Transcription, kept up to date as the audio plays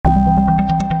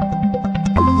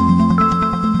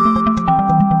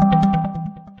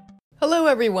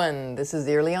everyone. This is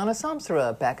Irliana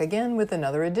Samsara back again with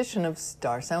another edition of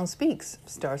Star Sound Speaks,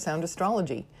 Star Sound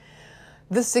Astrology,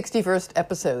 the 61st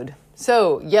episode.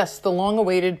 So, yes, the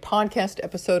long-awaited podcast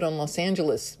episode on Los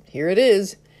Angeles. Here it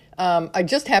is. I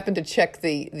just happened to check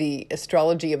the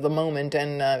astrology of the moment,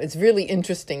 and it's really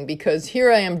interesting because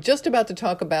here I am just about to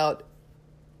talk about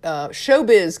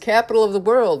showbiz, capital of the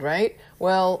world, right?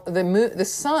 Well, the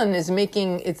sun is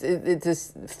making it's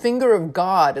this finger of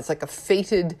God. It's like a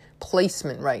fated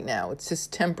placement right now. It's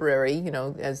just temporary,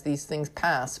 as these things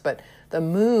pass. But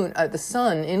the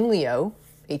sun in Leo,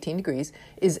 18 degrees,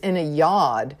 is in a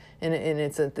yod, and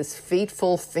it's this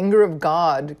fateful finger of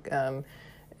God.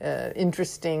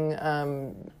 Interesting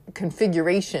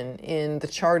configuration in the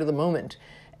chart of the moment.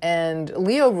 And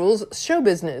Leo rules show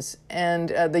business, and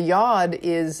the yod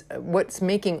is what's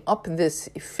making up this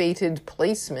fated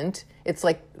placement. It's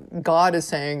like God is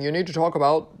saying, you need to talk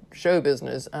about show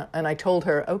business. And I told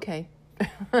her, okay,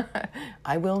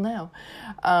 I will now.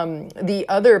 The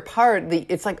other part,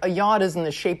 it's like a yod is in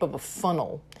the shape of a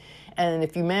funnel. And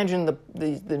if you imagine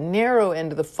the narrow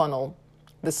end of the funnel,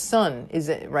 the sun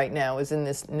right now is in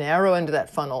this narrow end of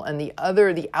that funnel, and the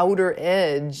outer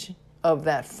edge of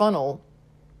that funnel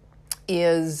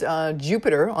is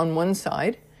Jupiter on one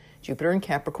side, Jupiter in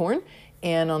Capricorn,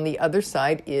 and on the other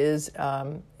side is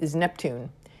Neptune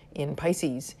in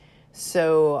Pisces.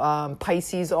 So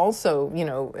Pisces also,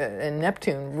 and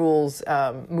Neptune rules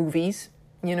movies,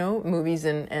 movies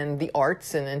and the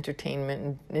arts and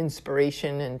entertainment and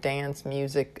inspiration and dance,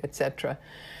 music, etc.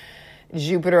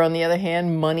 Jupiter, on the other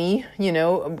hand, money,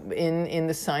 in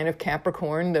the sign of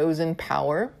Capricorn, those in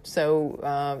power.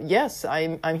 So, yes,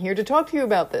 I'm here to talk to you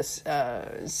about this.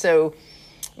 So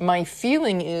my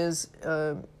feeling is,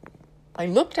 I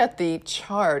looked at the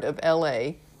chart of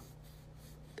LA,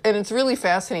 and it's really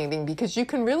fascinating because you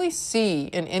can really see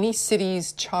in any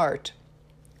city's chart,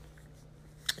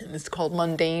 and it's called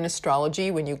mundane astrology,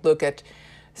 when you look at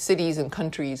cities and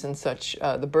countries and such,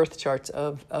 the birth charts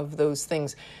of those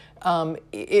things.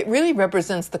 It really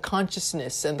represents the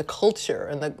consciousness and the culture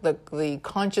and the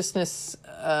consciousness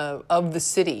of the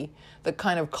city, the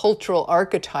kind of cultural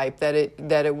archetype that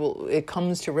it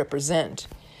comes to represent.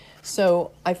 So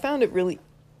I found it really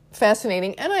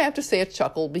fascinating, and I have to say a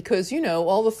chuckle because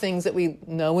all the things that we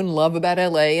know and love about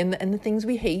LA and the things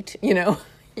we hate,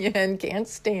 and can't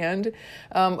stand,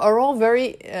 are all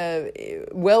very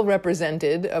well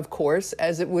represented, of course,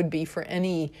 as it would be for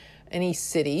any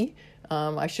city.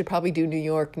 I should probably do New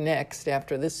York next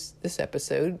after this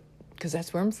episode, because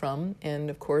that's where I'm from. And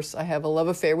of course, I have a love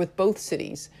affair with both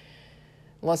cities.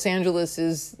 Los Angeles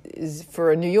is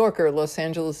for a New Yorker, Los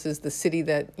Angeles is the city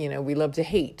that, we love to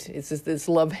hate. It's this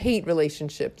love-hate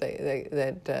relationship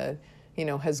that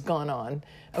has gone on.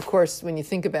 Of course, when you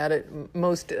think about it,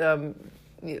 most,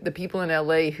 the people in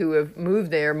LA who have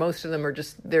moved there, most of them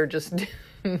they're just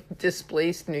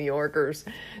displaced New Yorkers.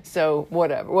 So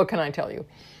whatever, what can I tell you?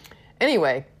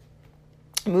 Anyway,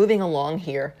 moving along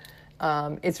here,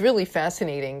 it's really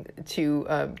fascinating to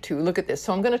look at this.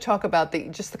 So I'm going to talk about the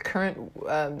current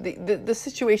the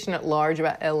situation at large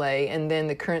about LA, and then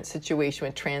the current situation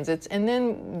with transits, and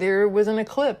then there was an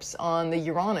eclipse on the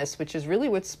Uranus, which is really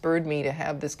what spurred me to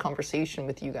have this conversation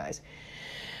with you guys.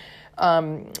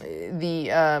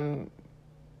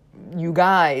 You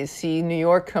guys see, New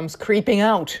York comes creeping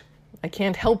out. I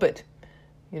can't help it.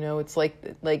 It's like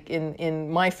in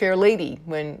My Fair Lady,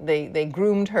 when they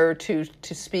groomed her to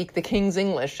speak the King's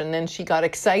English, and then she got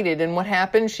excited, and what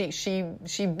happened?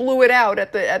 She blew it out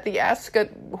at the Ascot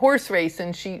horse race,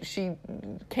 and she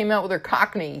came out with her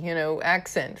Cockney,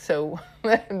 accent. So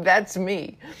that's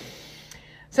me.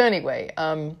 So anyway,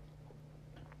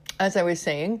 as I was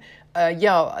saying,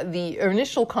 the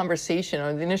initial conversation,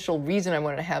 or the initial reason I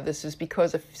wanted to have this, is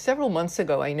because several months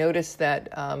ago I noticed that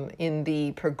in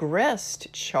the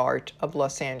progressed chart of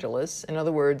Los Angeles, in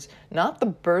other words, not the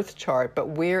birth chart, but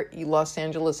where Los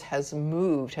Angeles has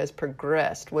moved, has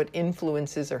progressed, what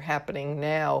influences are happening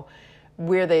now,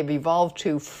 where they've evolved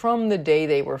to from the day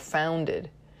they were founded.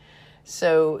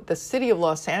 So the city of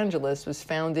Los Angeles was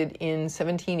founded in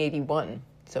 1781.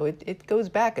 So it goes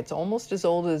back. It's almost as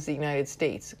old as the United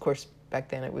States. Of course, back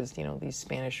then it was, these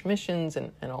Spanish missions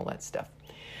and all that stuff.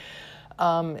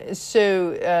 But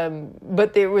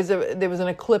there was an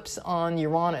eclipse on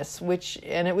Uranus,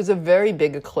 and it was a very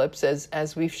big eclipse,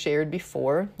 as we've shared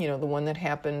before. The one that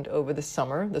happened over the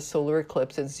summer, the solar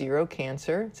eclipse at 0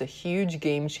 Cancer. It's a huge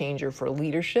game changer for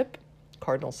leadership,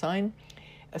 cardinal sign,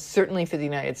 certainly for the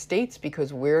United States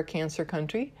because we're a Cancer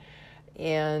country.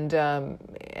 And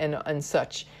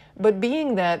such. But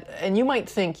being that, and you might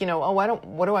think, oh,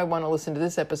 what do I want to listen to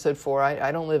this episode for?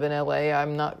 I don't live in LA.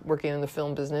 I'm not working in the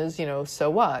film business, so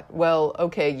what? Well,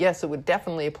 okay, yes, it would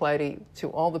definitely apply to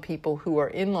all the people who are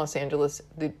in Los Angeles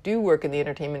that do work in the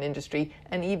entertainment industry,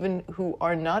 and even who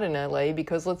are not in LA,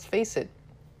 because let's face it,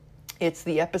 it's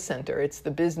the epicenter, it's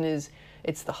the business,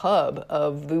 it's the hub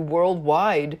of the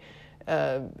worldwide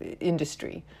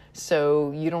industry.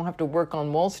 So you don't have to work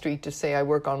on Wall Street to say I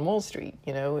work on Wall Street.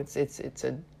 It's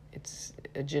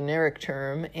a generic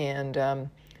term, and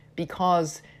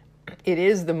because it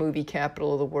is the movie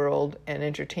capital of the world and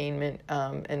entertainment,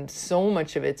 and so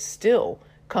much of it still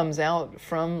comes out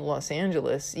from Los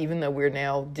Angeles, even though we're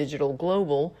now digital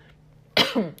global.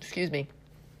 Excuse me.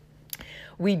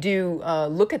 We do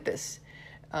look at this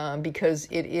because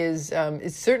it is,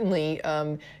 it's certainly,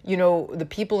 the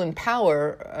people in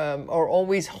power are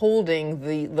always holding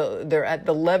they're at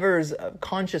the levers of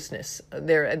consciousness.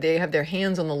 They have their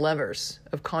hands on the levers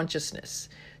of consciousness.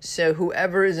 So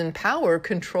whoever is in power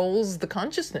controls the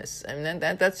consciousness. I mean,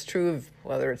 that's true of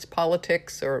whether it's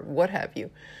politics or what have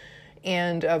you.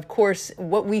 And of course,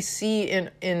 what we see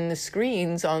in the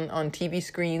screens, on TV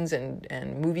screens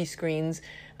and movie screens,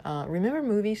 remember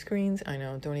movie screens? I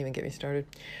know, don't even get me started.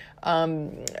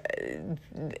 When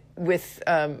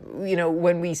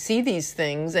we see these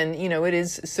things, and, it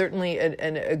is certainly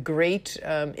a great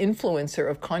influencer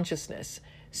of consciousness.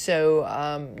 So,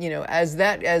 as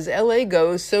LA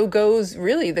goes, so goes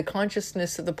really the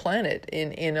consciousness of the planet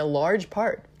in a large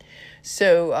part.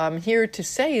 So I'm here to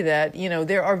say that,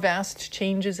 there are vast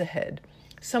changes ahead.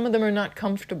 Some of them are not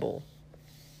comfortable.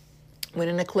 When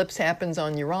an eclipse happens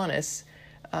on Uranus,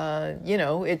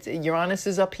 Uranus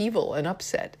is upheaval and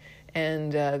upset,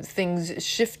 and things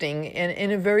shifting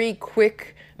in a very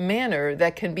quick manner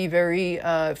that can be very,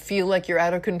 feel like you're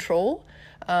out of control.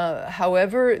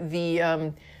 However,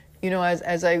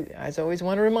 as I always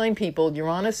want to remind people,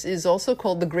 Uranus is also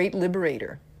called the Great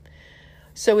Liberator.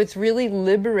 So it's really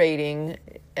liberating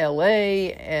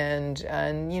LA and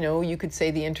you could say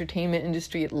the entertainment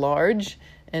industry at large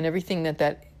and everything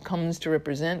that comes to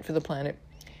represent for the planet.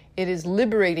 It is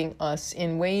liberating us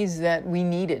in ways that we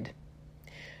needed.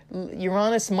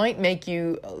 Uranus might make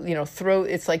you, throw,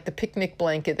 it's like the picnic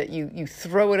blanket that you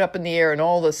throw it up in the air and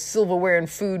all the silverware and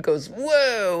food goes,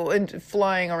 whoa, and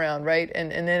flying around, right?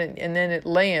 And then it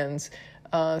lands.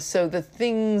 So the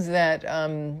things that,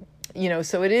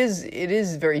 so it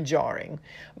is very jarring,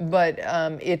 but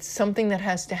it's something that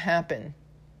has to happen.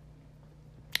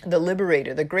 The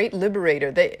liberator, the great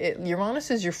liberator,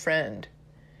 Uranus is your friend.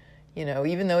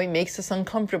 Even though he makes us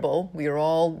uncomfortable, we are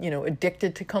all,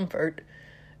 addicted to comfort.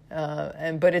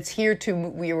 But it's here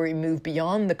we move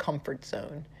beyond the comfort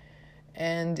zone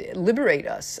and liberate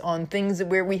us on things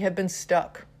where we have been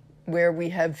stuck, where we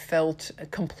have felt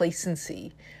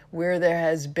complacency, where there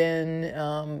has been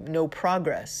no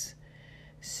progress.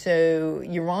 So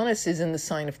Uranus is in the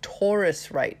sign of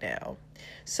Taurus right now.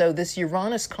 So this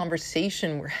Uranus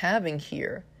conversation we're having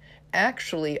here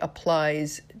actually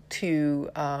applies to,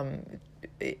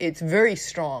 it's very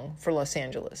strong for Los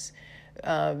Angeles.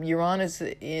 Uranus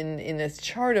in the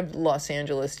chart of Los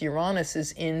Angeles, Uranus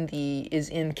is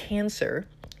in Cancer,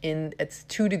 it's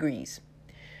 2 degrees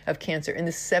of Cancer in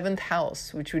the 7th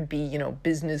house, which would be,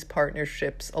 business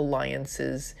partnerships,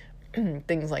 alliances,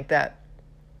 things like that,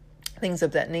 things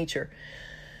of that nature.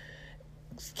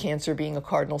 Cancer being a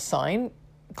cardinal sign,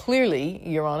 clearly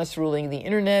Uranus ruling the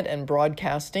internet and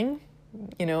broadcasting,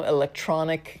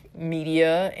 electronic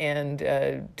media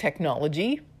and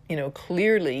technology.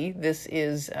 Clearly this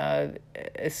is a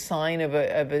sign of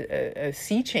a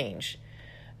sea change.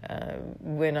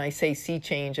 When I say sea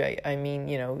change, I mean,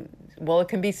 it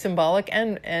can be symbolic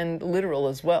and literal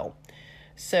as well.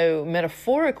 So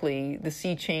metaphorically, the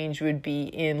sea change would be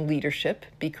in leadership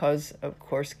because, of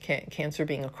course, Cancer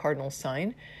being a cardinal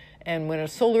sign. And when a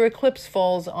solar eclipse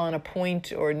falls on a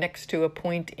point or next to a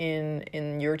point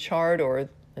in your chart, or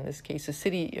in this case, a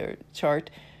city chart,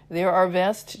 there are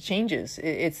vast changes.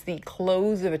 It's the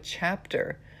close of a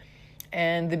chapter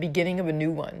and the beginning of a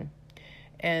new one.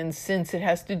 And since it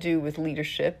has to do with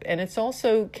leadership, and it's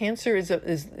also, Cancer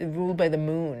is ruled by the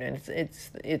moon, and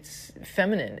it's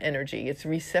feminine energy. It's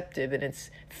receptive and it's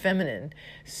feminine.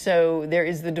 So there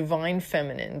is the divine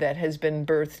feminine that has been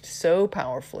birthed so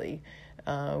powerfully,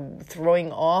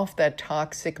 throwing off that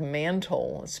toxic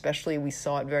mantle. Especially we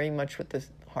saw it very much with the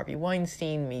Harvey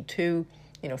Weinstein, Me Too,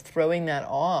 throwing that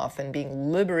off and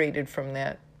being liberated from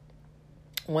that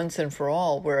once and for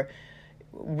all, where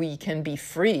we can be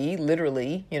free,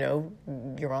 literally.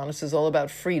 Uranus is all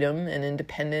about freedom and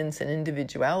independence and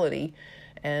individuality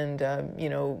and,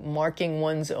 marking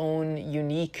one's own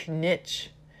unique niche.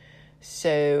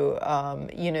 So,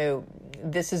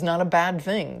 this is not a bad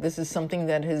thing. This is something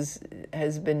that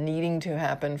has been needing to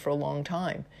happen for a long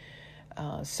time.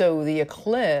 So the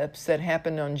eclipse that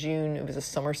happened on June, it was a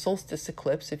summer solstice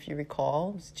eclipse, if you recall,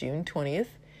 it was June 20th.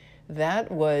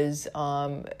 That was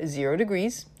 0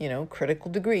 degrees, critical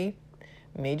degree,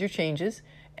 major changes.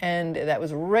 And that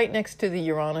was right next to the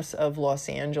Uranus of Los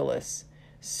Angeles.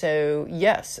 So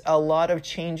yes, a lot of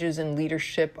changes in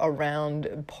leadership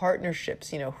around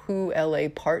partnerships, who LA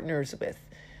partners with,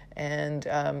 and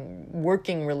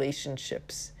working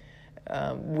relationships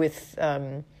with,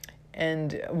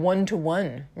 and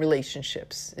one-to-one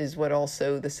relationships is what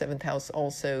also the seventh house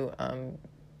also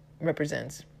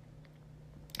represents.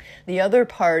 The other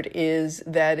part is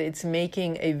that it's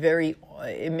making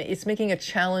a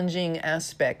challenging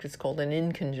aspect. It's called an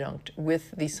inconjunct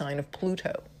with the sign of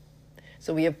Pluto.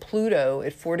 So we have Pluto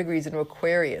at 4 degrees in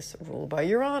Aquarius, ruled by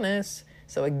Uranus.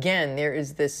 So again, there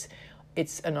is this,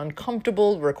 it's an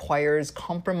uncomfortable, requires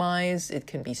compromise. It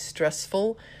can be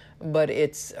stressful, but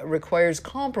it requires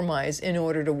compromise in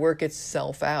order to work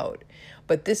itself out.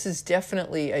 But this is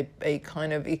definitely a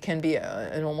kind of, it can be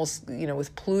an almost,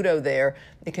 with Pluto there,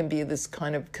 it can be this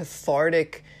kind of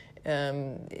cathartic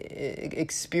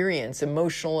experience,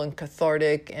 emotional and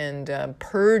cathartic and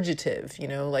purgative,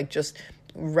 like just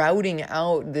routing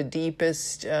out the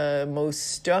deepest,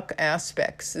 most stuck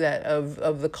aspects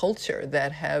of the culture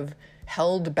that have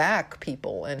held back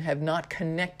people and have not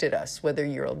connected us, whether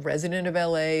you're a resident of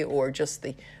LA or just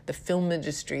the film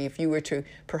industry. If you were to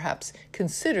perhaps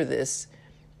consider this,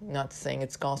 not saying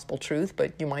it's gospel truth,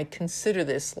 but you might consider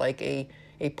this like a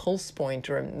pulse point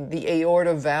or the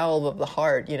aorta valve of the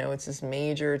heart. It's this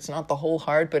major, it's not the whole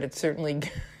heart, but it certainly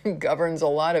governs a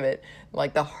lot of it,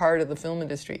 like the heart of the film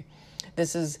industry.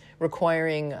 This is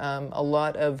requiring a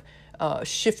lot of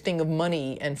shifting of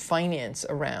money and finance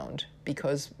around,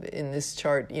 because in this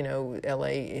chart, LA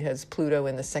has Pluto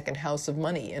in the second house of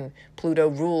money, and Pluto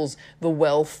rules the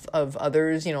wealth of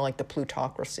others, like the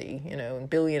plutocracy, and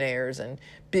billionaires and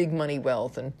big money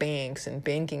wealth and banks and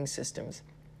banking systems.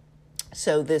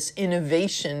 So this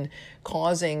innovation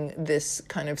causing this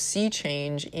kind of sea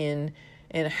change in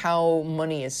how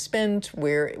money is spent,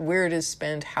 where it is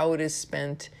spent, how it is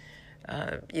spent,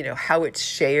 how it's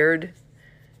shared.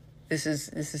 This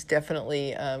is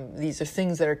definitely, these are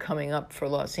things that are coming up for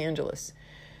Los Angeles.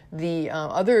 The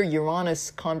other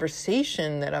Uranus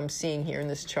conversation that I'm seeing here in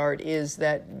this chart is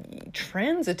that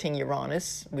transiting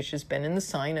Uranus, which has been in the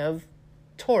sign of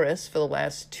Taurus for the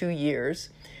last 2 years,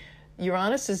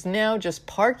 Uranus is now just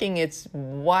parking its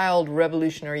wild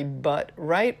revolutionary butt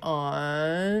right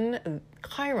on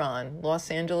Chiron. Los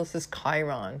Angeles is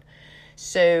Chiron.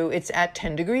 So it's at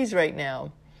 10 degrees right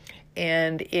now.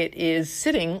 And it is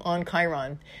sitting on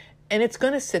Chiron, and it's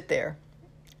going to sit there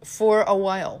for a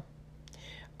while.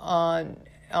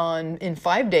 In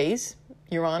 5 days,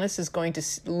 Uranus is going to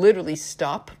literally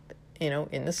stop,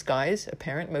 in the skies,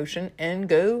 apparent motion, and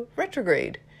go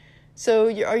retrograde. So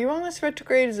Uranus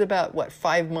retrograde is about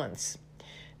 5 months.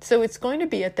 So it's going to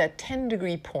be at that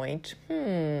 10-degree point.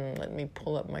 Let me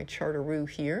pull up my chartaroo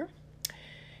here.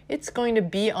 It's going to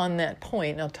be on that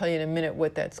point, and I'll tell you in a minute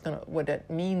what that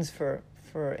means for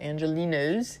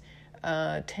Angelinos.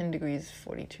 10 degrees,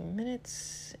 42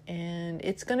 minutes, and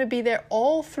it's going to be there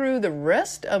all through the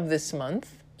rest of this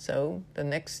month, so the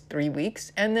next 3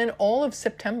 weeks, and then all of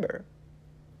September.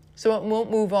 So it won't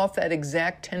move off that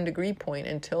exact 10-degree point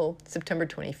until September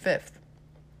 25th.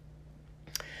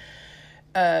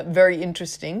 Very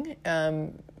interesting.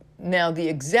 Now, the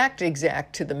exact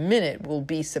to the minute will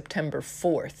be September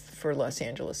 4th for Los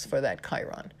Angeles for that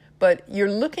Chiron. But you're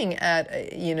looking at,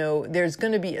 there's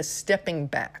going to be a stepping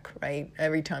back, right?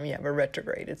 Every time you have a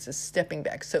retrograde, it's a stepping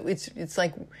back. So it's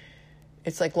like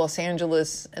Los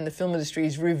Angeles and the film industry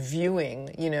is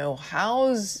reviewing,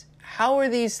 how are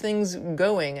these things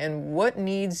going and what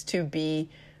needs to be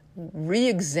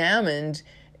re-examined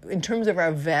in terms of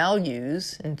our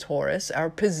values in Taurus,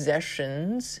 our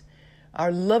possessions,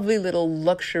 our lovely little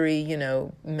luxury,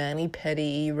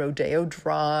 mani-pedi, Rodeo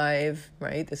Drive,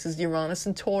 right? This is Uranus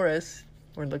and Taurus.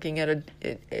 We're looking at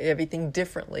everything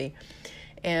differently.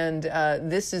 And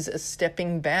this is a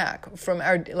stepping back from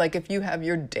if you have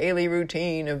your daily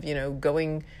routine of,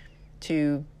 going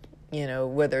to,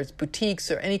 whether it's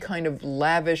boutiques or any kind of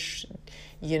lavish,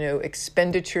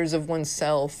 expenditures of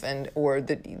oneself or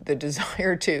the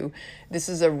desire to, this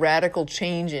is a radical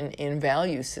change in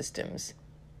value systems.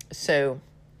 So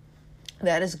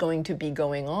that is going to be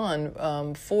going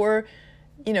on for,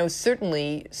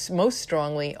 certainly most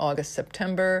strongly August,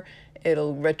 September.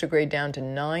 It'll retrograde down to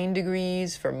 9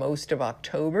 degrees for most of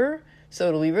October. So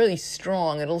it'll be really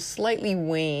strong. It'll slightly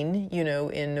wane,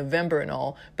 in November and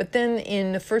all. But then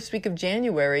in the first week of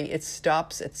January, it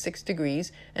stops at 6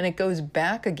 degrees and it goes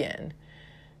back again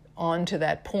on to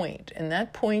that point. And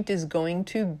that point is going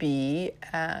to be,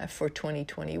 for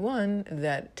 2021,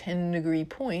 that 10-degree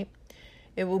point.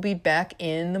 It will be back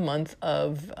in the month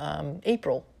of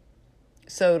April.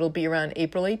 So it'll be around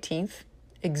April 18th,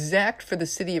 exact for the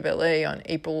city of LA on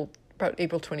about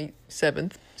April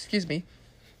 27th, excuse me.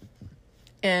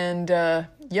 And and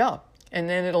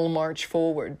then it'll march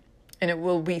forward. And it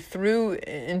will be through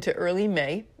into early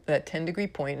May, that 10-degree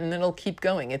point, and then it'll keep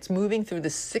going. It's moving through the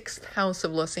 6th house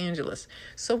of Los Angeles.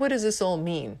 So what does this all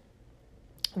mean?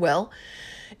 Well,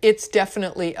 it's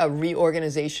definitely a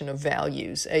reorganization of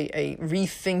values, a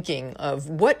rethinking of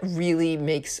what really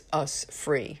makes us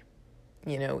free.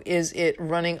 Is it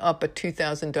running up a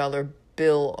 $2,000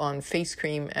 bill on face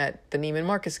cream at the Neiman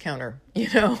Marcus counter?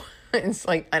 It's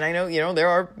like, and I know, there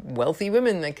are wealthy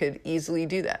women that could easily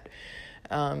do that.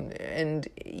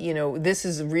 This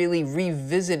is really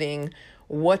revisiting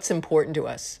what's important to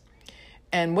us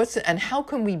and how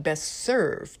can we best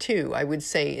serve too. I would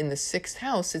say in the 6th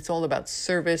house, it's all about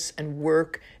service and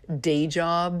work, day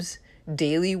jobs,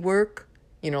 daily work.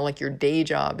 Like your day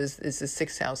job is the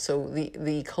 6th house. So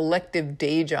the collective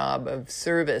day job of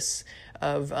service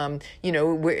of,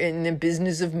 we're in the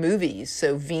business of movies.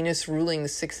 So Venus ruling the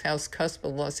 6th house cusp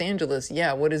of Los Angeles.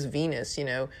 Yeah, what is Venus?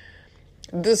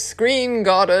 The screen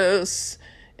goddess.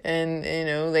 And,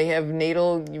 they have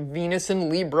natal Venus in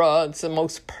Libra. It's the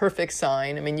most perfect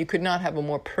sign. I mean, you could not have a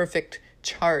more perfect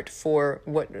chart for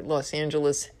what Los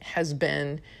Angeles has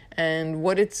been and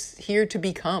what it's here to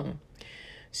become.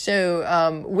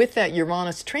 So with that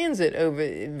Uranus transit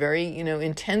over very,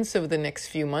 intense over the next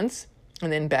few months,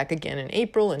 and then back again in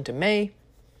April into May,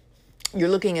 you're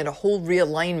looking at a whole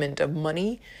realignment of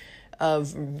money, of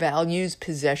values,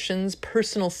 possessions,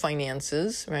 personal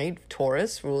finances, right?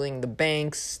 Taurus ruling the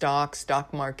banks,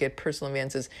 stock market, personal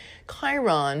advances.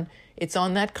 Chiron, it's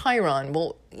on that Chiron.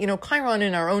 Well, Chiron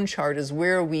in our own chart is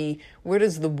where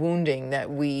does the wounding that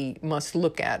we must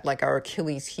look at, like our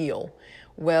Achilles heel.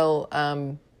 Well,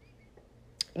 in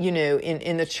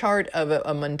the chart of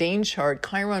a mundane chart,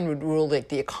 Chiron would rule like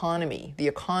the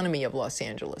economy of Los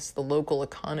Angeles, the local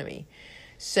economy.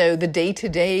 So the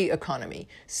day-to-day economy.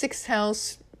 6th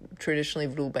house, traditionally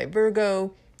ruled by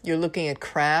Virgo. You're looking at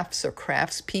crafts or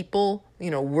craftspeople,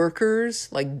 workers,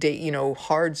 like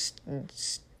hard,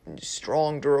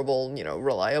 strong, durable,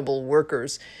 reliable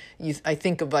workers. I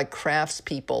think of like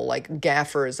craftspeople, like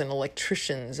gaffers and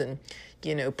electricians and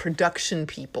production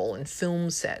people and film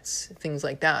sets, things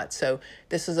like that. So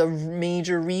this is a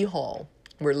major rehaul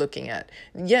we're looking at.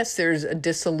 Yes, there's a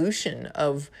dissolution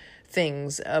of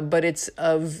things, but it's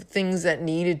of things that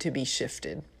needed to be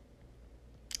shifted.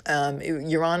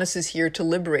 Uranus is here to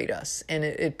liberate us, and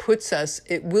it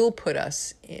will put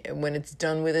us, when it's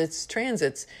done with its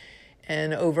transits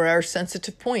and over our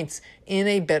sensitive points, in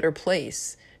a better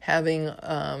place, having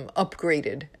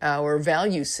upgraded our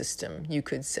value system, you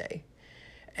could say.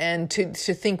 And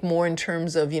to think more in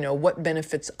terms of, what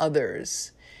benefits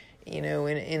others.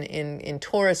 In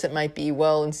Taurus, it might be,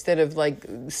 well, instead of like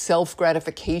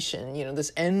self-gratification,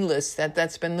 this endless,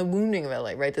 that's been the wounding of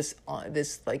LA, right? This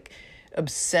like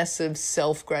obsessive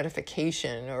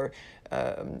self-gratification or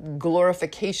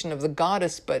glorification of the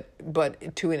goddess,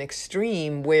 but to an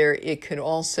extreme where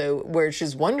which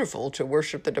is wonderful to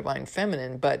worship the divine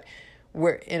feminine, but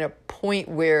we're in a point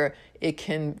where it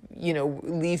can,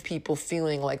 leave people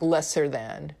feeling like lesser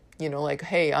than, like,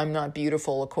 hey, I'm not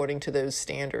beautiful according to those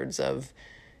standards of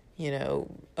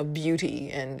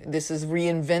beauty. And this is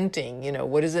reinventing,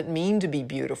 what does it mean to be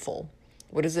beautiful?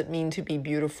 What does it mean to be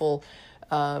beautiful,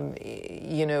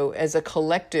 as a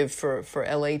collective for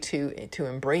LA to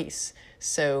embrace?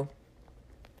 So,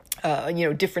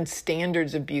 different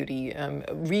standards of beauty,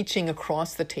 reaching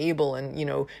across the table and,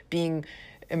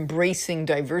 embracing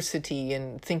diversity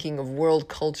and thinking of world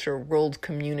culture, world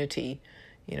community,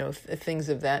 things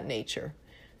of that nature.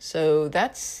 So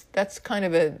that's kind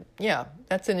of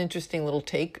that's an interesting little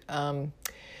take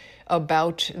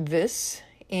about this.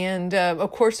 And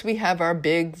of course, we have our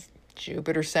big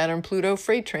Jupiter, Saturn, Pluto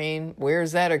freight train. Where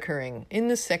is that occurring? In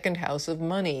the 2nd house of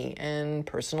money and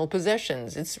personal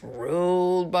possessions. It's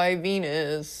ruled by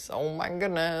Venus. Oh my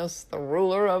goodness, the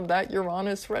ruler of that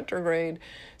Uranus retrograde.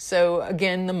 So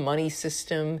again, the money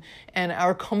system and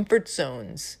our comfort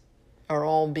zones are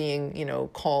all being,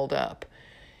 called up.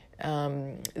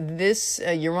 The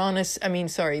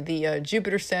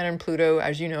Jupiter, Saturn, Pluto,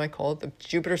 as you know, I call it the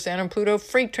Jupiter, Saturn, Pluto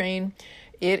freight train.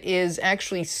 It is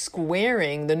actually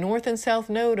squaring the north and south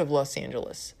node of Los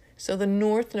Angeles. So the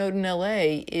North Node in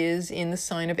LA is in the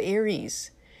sign of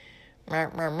Aries.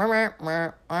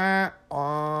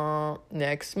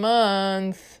 Next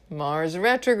month, Mars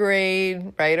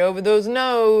retrograde, right over those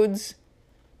nodes,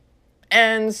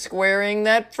 and squaring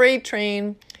that freight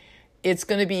train. It's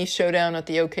going to be showdown at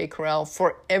the OK Corral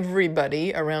for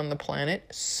everybody around the planet,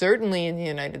 certainly in the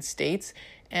United States,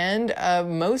 and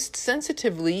most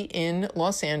sensitively in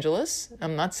Los Angeles.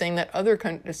 I'm not saying that other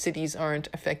cities aren't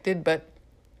affected, but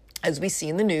as we see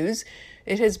in the news,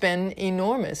 it has been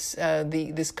enormous.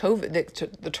 This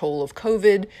COVID, the toll of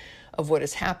COVID, of what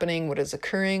is happening, what is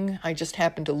occurring. I just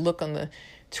happened to look on the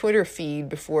Twitter feed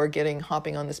before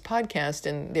hopping on this podcast,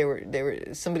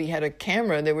 and somebody had a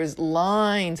camera. There was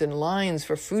lines and lines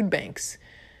for food banks,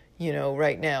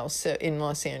 right now, so in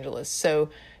Los Angeles. So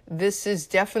this is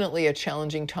definitely a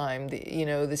challenging time.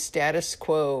 The status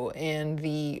quo and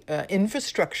the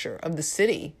infrastructure of the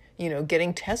city,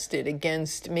 getting tested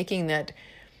against making that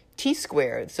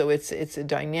T-squared. So it's a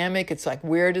dynamic. It's like,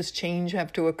 where does change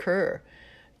have to occur?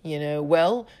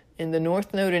 Well, in the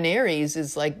North Node in Aries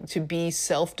is like to be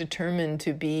self-determined,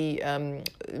 to be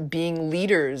being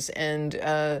leaders,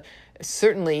 and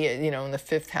certainly, in the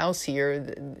fifth house here,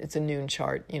 it's a noon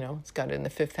chart, it's got it in the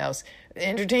fifth house.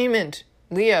 Entertainment,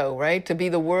 Leo, right? To be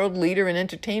the world leader in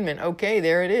entertainment. Okay,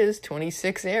 there it is,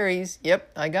 26 Aries.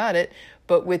 Yep, I got it.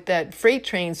 But with that freight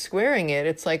train squaring it,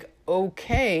 it's like,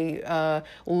 okay,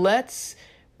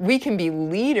 we can be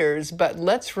leaders, but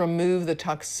let's remove the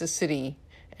toxicity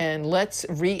and let's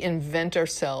reinvent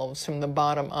ourselves from the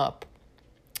bottom up.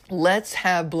 Let's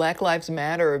have Black Lives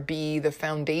Matter be the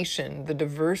foundation, the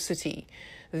diversity,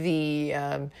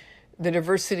 the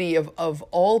diversity of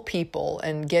all people,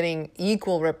 and getting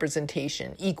equal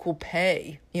representation, equal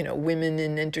pay. Women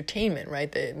in entertainment, right?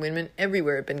 The women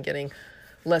everywhere have been getting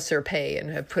lesser pay and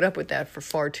have put up with that for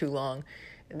far too long.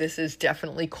 This is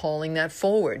definitely calling that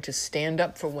forward, to stand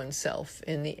up for oneself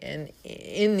in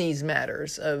these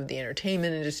matters of the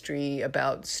entertainment industry,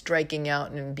 about striking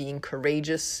out and being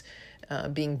courageous,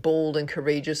 being bold and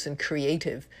courageous and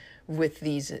creative with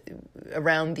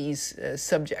around these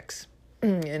subjects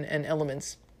and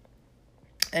elements.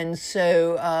 And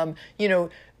so,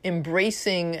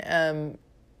 embracing,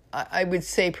 I would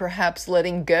say perhaps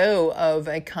letting go of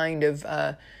a kind of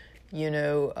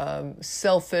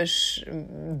selfish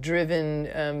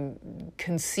driven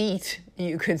conceit,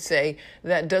 you could say,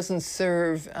 that doesn't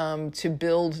serve to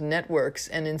build networks,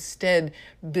 and instead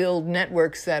build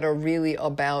networks that are really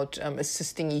about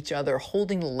assisting each other,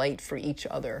 holding light for each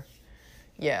other.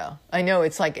 Yeah, I know,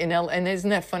 it's like in LA, and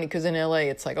isn't that funny? Because in LA,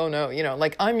 it's like, oh no,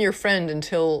 like I'm your friend and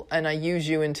I use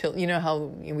you until,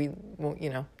 how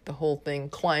the whole thing,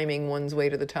 climbing one's way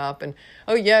to the top, and,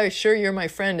 oh yeah, sure, you're my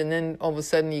friend, and then all of a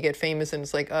sudden you get famous, and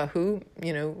it's like, who,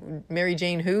 Mary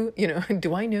Jane who,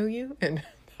 do I know you? And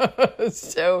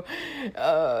so,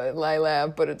 I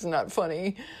laugh, but it's not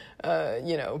funny,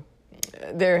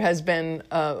 there has been,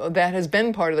 that has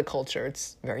been part of the culture.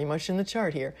 It's very much in the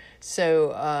chart here.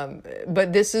 So,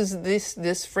 but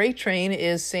this freight train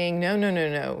is saying,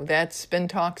 no, that's been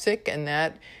toxic, and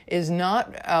that is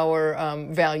not our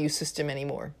value system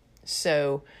anymore.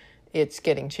 So it's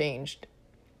getting changed.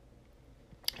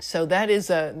 So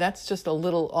that's just a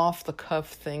little off the cuff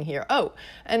thing here. Oh,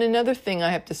 and another thing I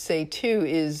have to say too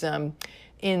is,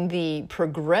 in the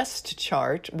progressed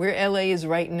chart, where LA is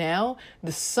right now,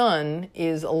 the sun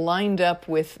is lined up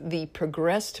with the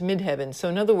progressed midheaven. So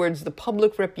in other words, the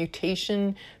public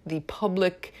reputation, the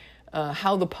public,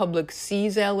 how the public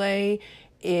sees LA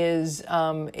is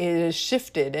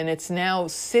shifted, and it's now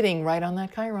sitting right on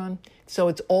that Chiron. So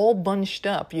it's all bunched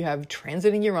up. You have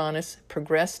transiting Uranus,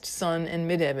 progressed sun, and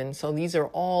midheaven. So these are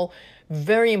all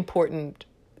very important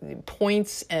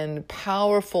points and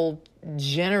powerful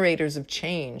generators of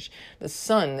change. The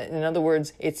sun, in other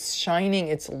words, it's shining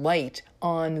its light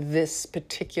on this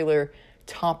particular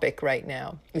topic right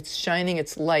now. It's shining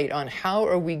its light on how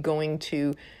are we going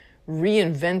to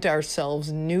reinvent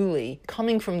ourselves newly,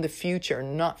 coming from the future,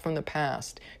 not from the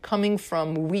past, coming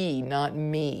from we, not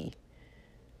me.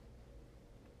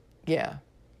 Yeah,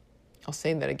 I'll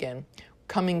say that again.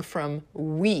 Coming from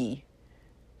we,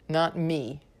 not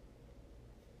me.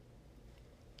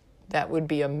 That would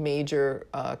be a major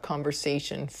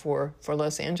conversation for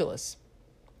Los Angeles.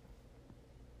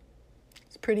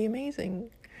 It's pretty amazing.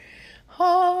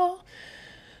 Oh.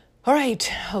 All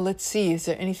right, let's see. Is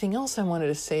there anything else I wanted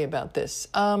to say about this?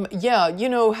 Yeah, you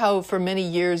know how for many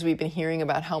years we've been hearing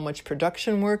about how much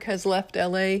production work has left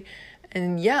LA?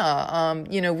 And yeah,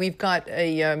 we've got we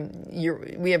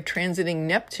have transiting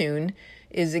Neptune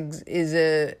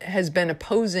has been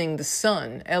opposing the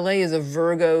sun. LA is a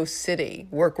Virgo city.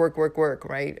 Work, work, work, work,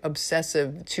 right?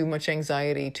 Obsessive, too much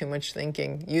anxiety, too much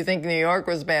thinking. You think New York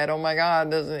was bad? Oh my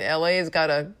God, LA has got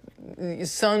a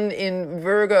sun in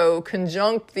Virgo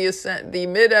conjunct the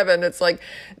midheaven. It's like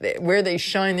where they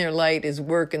shine their light is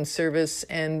work and service,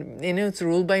 and it's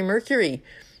ruled by Mercury,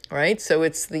 right? So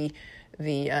it's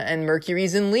and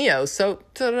Mercury's in Leo. So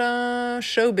ta-da,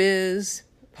 showbiz,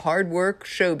 hard work,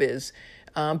 showbiz.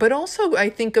 But also I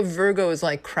think of Virgo as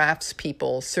like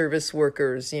craftspeople, service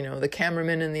workers, the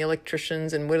cameramen and the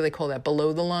electricians, and what do they call that?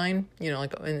 Below the line,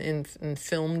 like in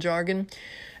film jargon.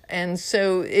 And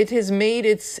so it has made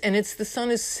the sun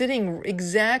is sitting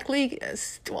exactly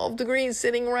 12 degrees,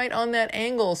 sitting right on that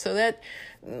angle. So that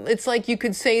it's like you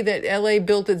could say that LA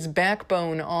built its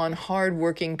backbone on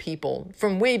hardworking people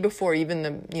from way before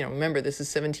even remember this is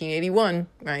 1781,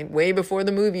 right? Way before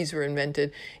the movies were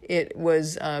invented. It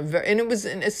was, and it was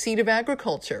a seat of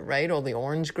agriculture, right? All the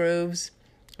orange groves,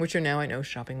 which are now, I know,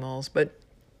 shopping malls, but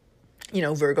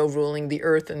Virgo ruling the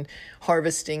earth and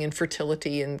harvesting and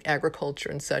fertility and agriculture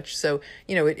and such. So,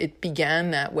 it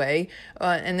began that way.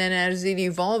 And then as it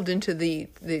evolved into the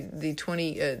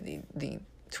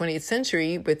 20th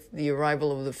century with the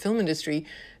arrival of the film industry,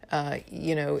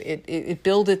 it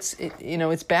built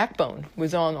its backbone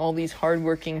was on all these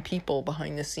hardworking people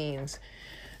behind the scenes.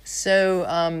 So,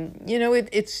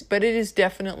 but it is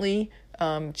definitely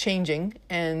changing,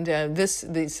 and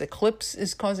this eclipse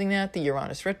is causing that. The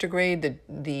Uranus retrograde,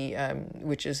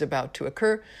 which is about to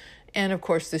occur, and of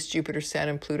course this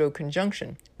Jupiter-Saturn-Pluto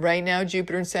conjunction. Right now,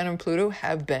 Jupiter and Saturn and Pluto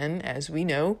have been, as we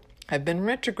know,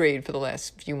 retrograde for the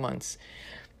last few months.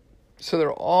 So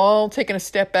they're all taking a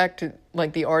step back to,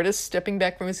 like the artist stepping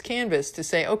back from his canvas to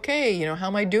say, okay, how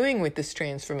am I doing with this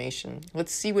transformation?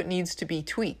 Let's see what needs to be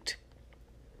tweaked.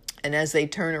 And as they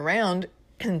turn around,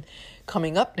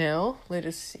 coming up now, let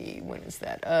us see, when is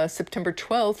that? September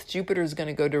 12th, Jupiter is going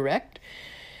to go direct.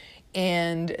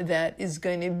 And that is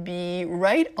going to be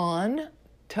right on,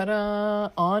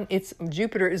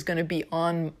 Jupiter is going to be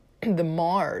on the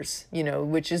Mars,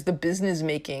 which is the business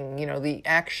making, the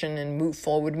action and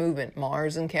forward movement,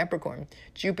 Mars and Capricorn.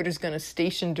 Jupiter's going to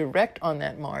station direct on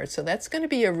that Mars. So that's going to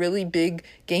be a really big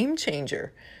game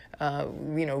changer.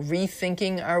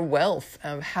 Rethinking our wealth,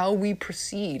 how we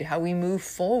proceed, how we move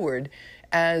forward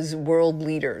as world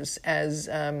leaders, as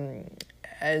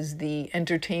the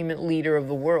entertainment leader of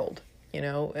the world,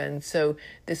 And so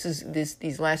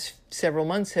these last several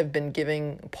months have been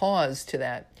giving pause to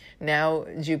that. Now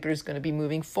Jupiter's going to be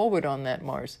moving forward on that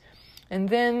Mars, and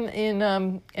then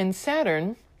in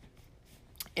Saturn.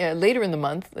 Later in the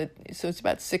month, so it's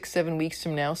about 6-7 weeks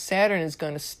from now, Saturn is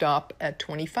going to stop at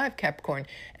 25 Capricorn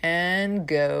and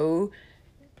go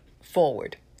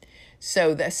forward.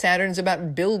 So that Saturn's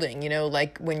about building,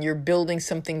 like when you're building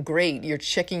something great, you're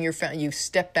checking you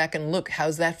step back and look,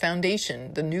 how's that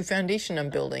foundation, the new foundation I'm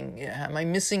building? Am I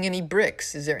missing any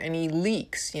bricks? Is there any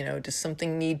leaks? Does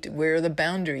something where are the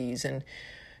boundaries? And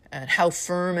how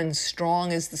firm and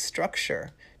strong is the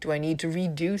structure? Do I need to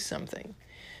redo something?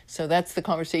 So that's the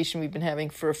conversation we've been having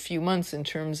for a few months in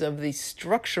terms of the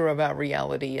structure of our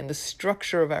reality and the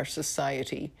structure of our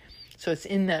society. So it's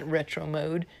in that retro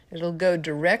mode. It'll go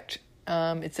direct.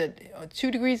 It's at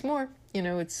 2 degrees more.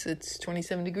 It's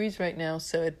 27 degrees right now.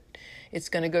 So it's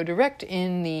going to go direct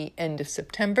in the end of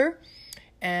September.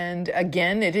 And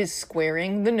again, it is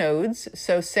squaring the nodes.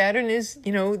 So Saturn is,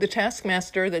 the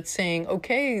taskmaster that's saying,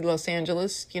 okay, Los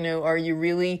Angeles,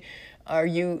 are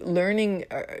you learning,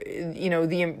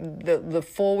 the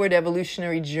forward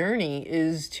evolutionary journey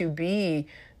is to be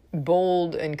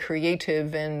bold and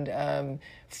creative and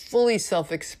fully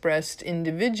self-expressed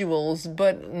individuals,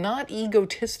 but not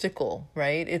egotistical,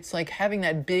 right? It's like having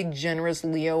that big, generous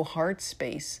Leo heart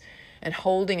space and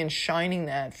holding and shining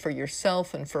that for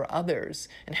yourself and for others.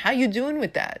 And how you doing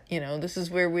with that? This is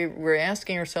where we're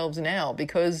asking ourselves now,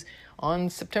 because on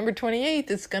September 28th,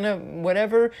 it's going to,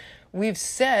 whatever we've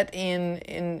set in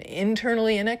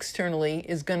internally and externally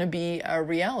is going to be our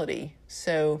reality.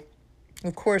 So,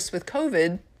 of course, with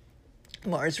COVID,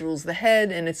 Mars rules the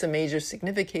head, and it's a major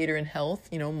significator in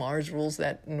health. Mars rules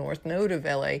that north node of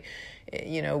LA.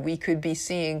 We could be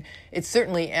seeing, it's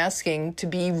certainly asking to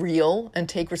be real and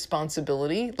take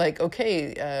responsibility. Like,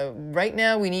 okay, right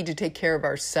now we need to take care of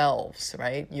ourselves,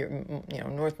 right?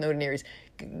 North node in Aries.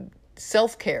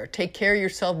 Self-care, take care of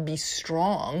yourself, be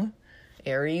strong.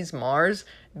 Aries, Mars,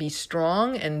 be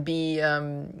strong and be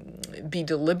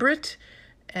deliberate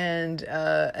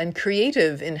and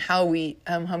creative in how we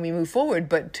move forward.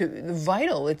 But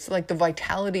vital, it's like the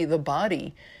vitality of the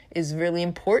body is really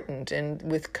important. And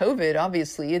with COVID,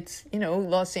 obviously, it's,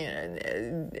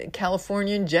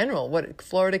 California in general,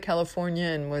 Florida, California,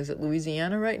 and was it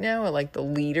Louisiana right now are like the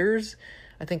leaders.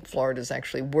 I think Florida's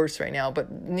actually worse right now, but,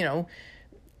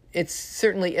 it's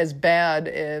certainly as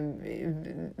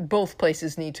bad. Both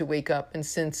places need to wake up. And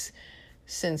since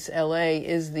LA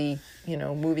is the,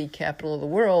 movie capital of the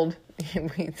world,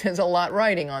 there's a lot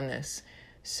riding on this.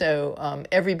 So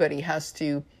everybody has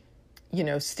to,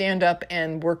 stand up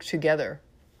and work together.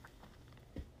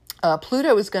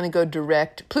 Pluto is going to go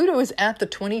direct. Pluto is at the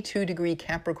 22-degree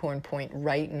Capricorn point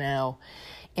right now.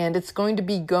 And it's going to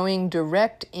be going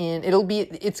direct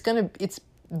it's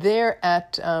there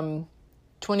at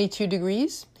 22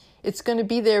 degrees. It's going to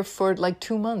be there for like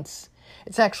 2 months.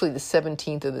 It's actually the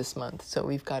 17th of this month, so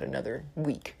we've got another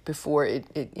week before it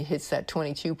hits that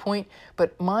 22 point.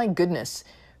 But my goodness,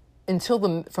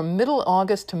 from middle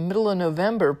August to middle of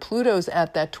November, Pluto's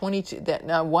at that 22.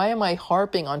 Now, why am I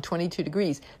harping on 22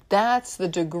 degrees? That's the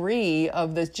degree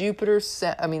of the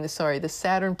the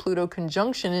Saturn-Pluto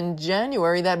conjunction in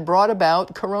January that brought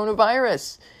about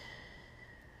coronavirus.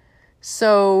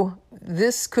 So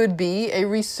this could be a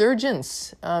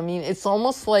resurgence. It's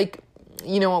almost like,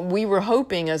 we were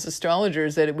hoping as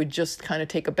astrologers that it would just kind of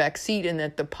take a back seat and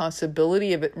that the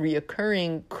possibility of it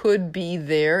reoccurring could be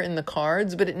there in the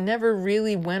cards, but it never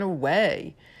really went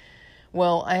away.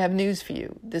 Well, I have news for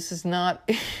you. This is not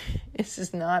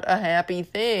a happy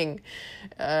thing.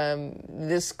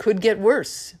 This could get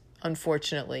worse.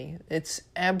 Unfortunately, it's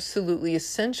absolutely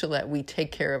essential that we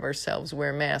take care of ourselves,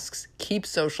 wear masks, keep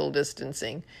social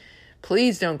distancing.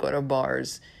 Please don't go to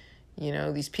bars.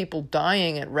 These people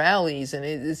dying at rallies, and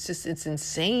it's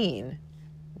insane.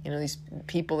 These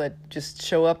people that just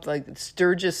show up like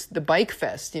Sturgis, the Bike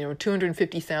Fest,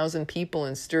 250,000 people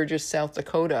in Sturgis, South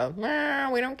Dakota.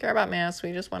 We don't care about masks.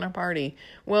 We just want to party.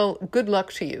 Well, good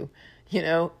luck to you.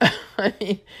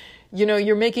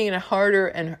 You're making it harder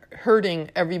and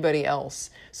hurting everybody else.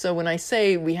 So when I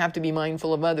say we have to be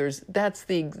mindful of others, that's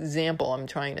the example I'm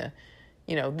trying to,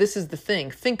 this is the thing.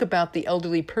 Think about the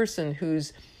elderly person who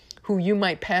you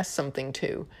might pass something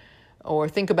to, or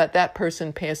think about that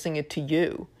person passing it to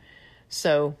you.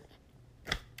 So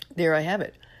there I have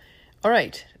it. All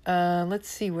right. Let's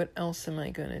see, what else am I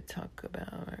going to talk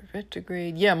about?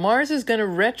 Retrograde. Yeah, Mars is going to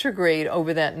retrograde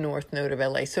over that north node of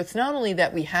LA. So it's not only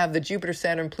that we have the Jupiter,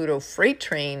 Saturn, Pluto freight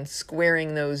train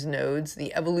squaring those nodes,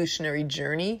 the evolutionary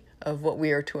journey of what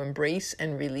we are to embrace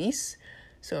and release.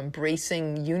 So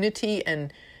embracing unity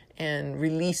and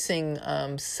releasing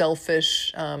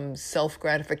selfish,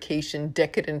 self-gratification,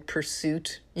 decadent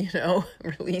pursuit,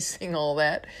 releasing all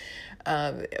that.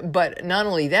 But not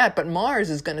only that, but Mars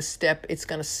is going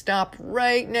to stop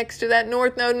right next to that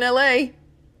north node in LA.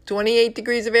 28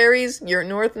 degrees of Aries, your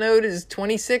north node is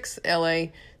 26 LA.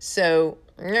 So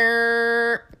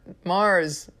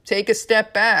Mars, take a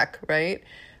step back, right?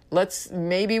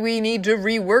 Maybe we need to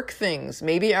rework things.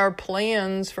 Maybe our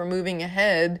plans for moving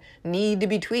ahead need to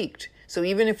be tweaked. So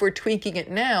even if we're tweaking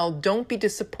it now, don't be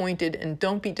disappointed and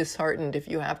don't be disheartened if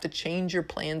you have to change your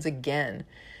plans again,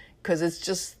 because it's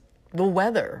just the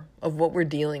weather of what we're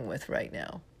dealing with right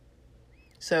now.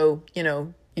 So,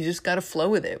 you just got to flow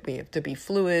with it. We have to be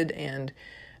fluid and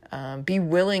be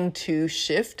willing to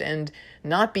shift and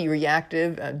not be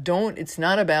reactive. It's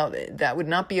not about, that would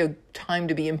not be a time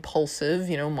to be impulsive.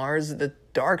 Mars, the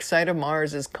dark side of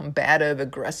Mars is combative,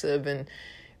 aggressive, and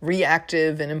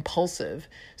reactive and impulsive.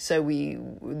 So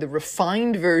the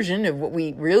refined version of what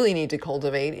we really need to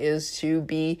cultivate is to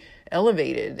be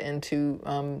elevated and to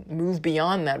move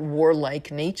beyond that warlike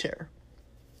nature.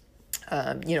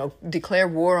 Declare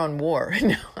war on war.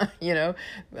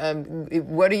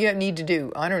 What do you need to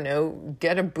do? I don't know,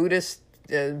 get a Buddha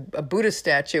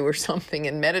statue or something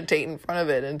and meditate in front of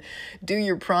it and do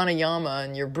your pranayama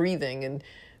and your breathing and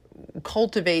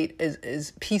cultivate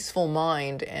as peaceful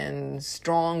mind and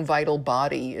strong vital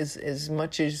body as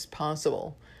much as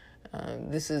possible.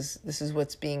 This is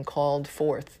what's being called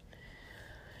forth.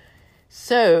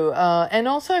 So, and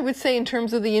also I would say in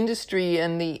terms of the industry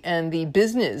and the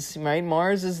business, right?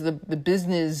 Mars is the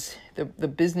business, the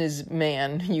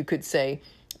businessman, you could say,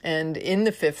 and in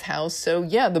the fifth house. So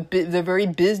yeah, the very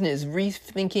business,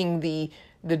 rethinking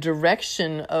the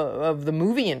direction of the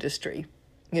movie industry.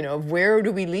 Where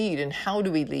do we lead and how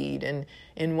do we lead and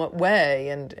in what way,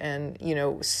 and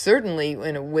certainly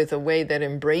with a way that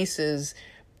embraces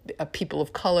people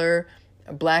of color,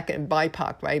 Black and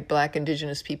BIPOC, right? Black,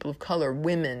 Indigenous people of color,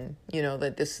 women.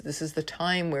 That this is the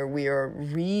time where we're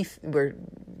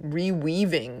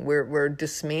reweaving, we're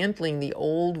dismantling the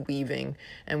old weaving,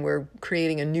 and we're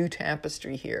creating a new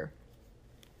tapestry here.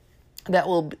 that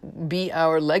will be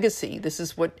our legacy. This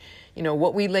is what,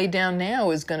 what we lay down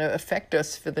now is going to affect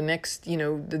us for the next,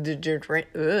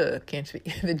 can't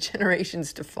speak, the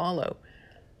generations to follow.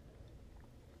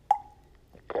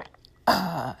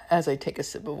 As I take a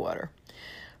sip of water.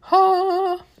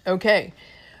 Okay.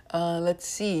 Let's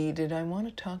see. Did I want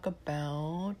to talk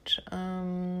about?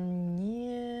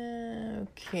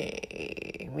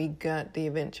 Okay. We got the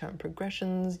event chart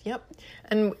progressions. Yep.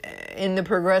 And in the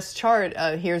progress chart,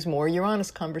 here's more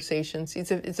Uranus conversations.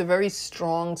 It's a very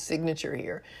strong signature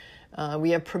here.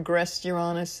 We have progressed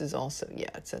Uranus is also,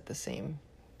 it's at the same.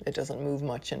 It doesn't move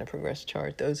much in a progress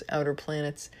chart, those outer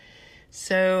planets.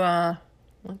 So,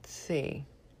 let's see.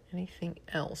 Anything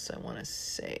else I want to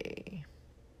say?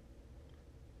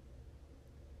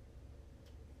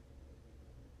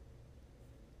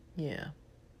 Yeah,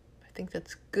 I think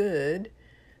that's good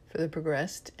for the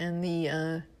progressed and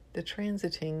the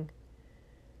transiting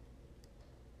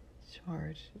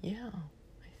chart. Yeah,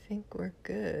 I think we're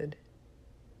good.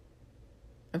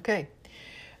 Okay.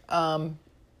 I'm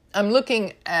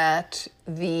looking at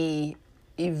the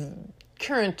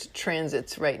current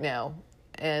transits right now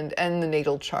and the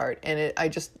natal chart. And I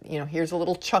just, here's a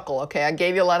little chuckle. Okay, I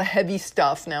gave you a lot of heavy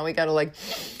stuff. Now we got to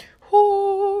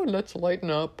let's lighten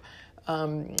up.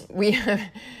 We have,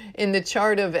 in the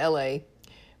chart of LA,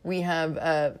 we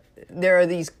have, there are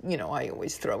these, I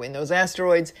always throw in those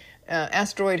asteroids,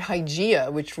 asteroid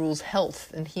Hygeia, which rules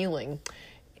health and healing,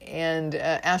 and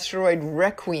asteroid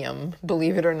Requiem,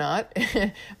 believe it or not,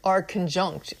 are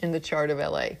conjunct in the chart of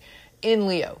LA, in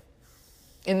Leo,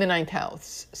 in the 9th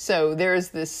house. So there's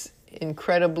this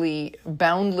incredibly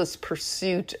boundless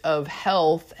pursuit of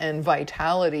health and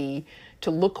vitality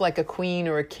to look like a queen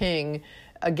or a king,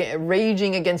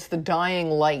 raging against the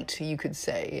dying light, you could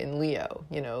say, in Leo.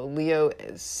 Leo,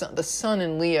 the sun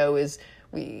in Leo is,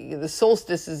 the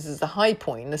solstice is the high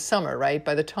point in the summer, right?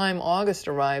 By the time August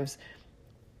arrives,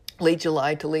 late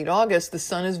July to late August, the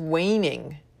sun is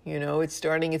waning, it's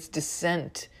starting its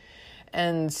descent.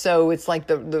 And so it's like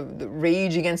the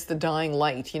rage against the dying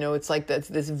light, it's like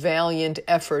this valiant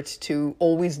effort to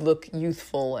always look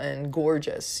youthful and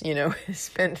gorgeous,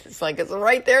 it's like it's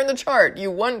right there in the chart.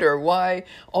 You wonder why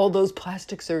all those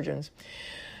plastic surgeons.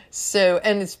 So,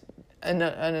 and it's, on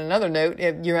another note,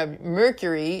 you have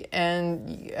Mercury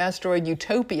and asteroid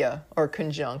Utopia are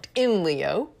conjunct in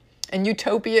Leo. And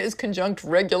Utopia is conjunct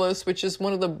Regulus, which is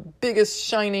one of the biggest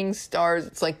shining stars.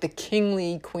 It's like the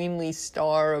kingly, queenly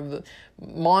star of the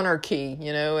monarchy,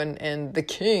 and the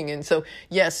king. And so,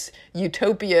 yes,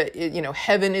 Utopia,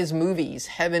 heaven is movies.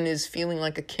 Heaven is feeling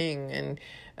like a king, and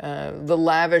the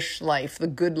lavish life, the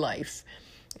good life.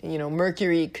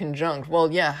 Mercury conjunct.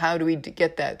 Well, yeah, how do we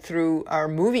get that? Through our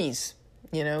movies,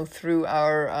 through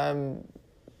our... our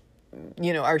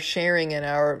sharing and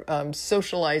our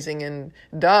socializing and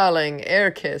darling,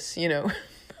 air kiss, I don't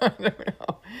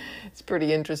know. It's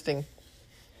pretty interesting.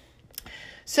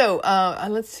 So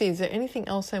let's see, is there anything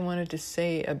else I wanted to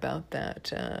say about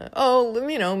that?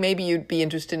 Maybe you'd be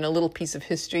interested in a little piece of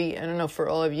history. I don't know, for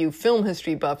all of you film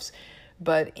history buffs,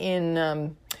 but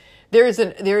there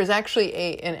is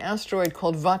actually an asteroid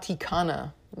called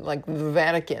Vaticana, like the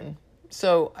Vatican.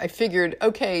 So I figured,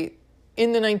 okay,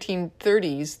 in the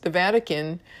 1930s, the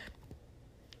Vatican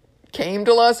came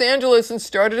to Los Angeles and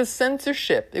started a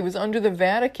censorship. It was under the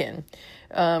Vatican.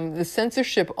 The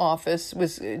censorship office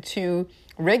was to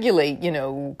regulate,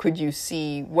 could you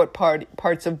see, what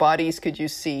parts of bodies could you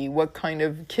see, what kind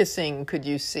of kissing could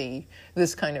you see,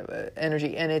 this kind of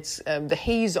energy. And it's the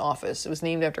Hayes office. It was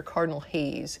named after Cardinal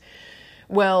Hayes.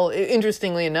 Well,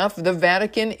 interestingly enough, the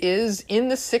Vatican is in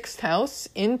the 6th house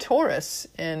in Taurus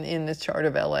and in the chart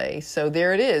of LA. So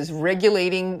there it is,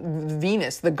 regulating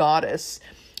Venus, the goddess,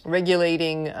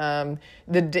 regulating the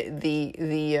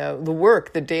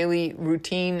work, the daily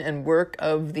routine and work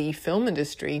of the film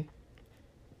industry.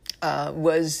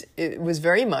 Was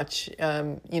very much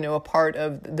a part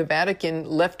of the Vatican,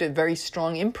 left a very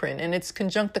strong imprint, and it's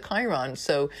conjunct the Chiron.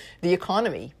 So the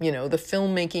economy, the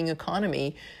filmmaking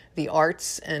economy, the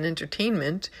arts and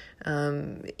entertainment,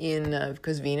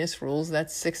 because Venus rules that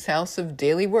 6th house of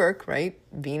daily work, right?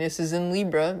 Venus is in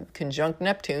Libra, conjunct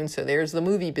Neptune, so there's the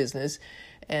movie business.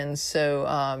 And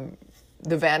so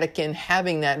the Vatican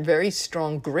having that very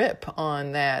strong grip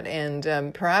on that,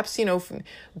 and perhaps,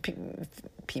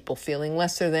 people feeling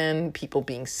lesser than, people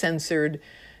being censored.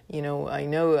 I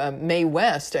know Mae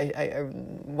West, I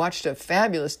watched a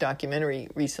fabulous documentary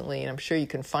recently, and I'm sure you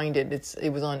can find it. It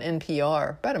was on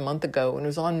NPR about a month ago, and it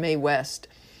was on Mae West.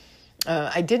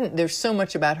 there's so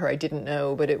much about her I didn't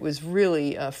know, but it was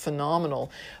really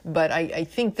phenomenal. But I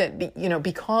think that,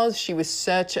 because she was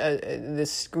such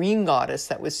this screen goddess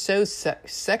that was so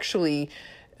sexually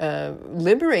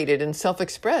liberated and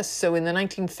self-expressed. So in the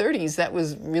 1930s, that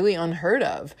was really unheard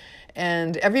of.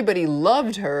 And everybody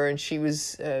loved her, and she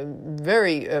was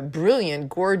very brilliant,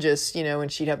 gorgeous,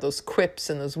 and she'd have those quips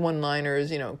and those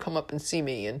one-liners, come up and see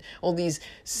me, and all these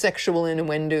sexual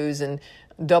innuendos and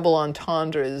double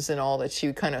entendres and all that she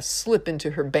would kind of slip into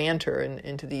her banter and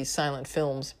into these silent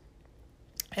films,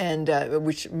 and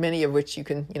many of which you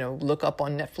can look up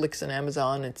on Netflix and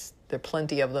Amazon. There are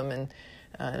plenty of them,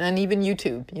 and even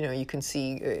YouTube. You can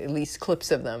see at least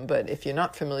clips of them. But if you're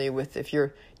not familiar if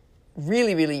you're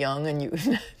really, really young and you've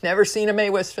never seen a Mae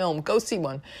West film, go see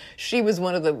one. She was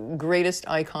one of the greatest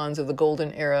icons of the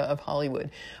golden era of Hollywood.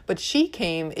 But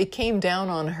it came down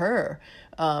on her.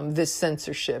 This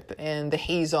censorship and the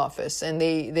Hays office, and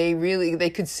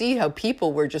they could see how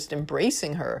people were just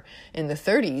embracing her in the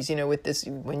 30s, with this,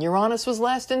 when Uranus was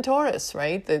last in Taurus,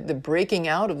 right? The breaking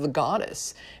out of the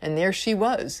goddess, and there she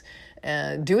was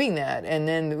doing that. And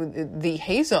then the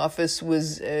Hays office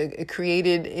was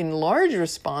created in large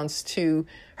response to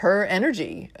her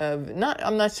energy I'm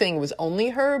not saying it was only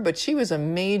her, but she was a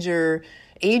major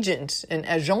agent, an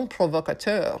agent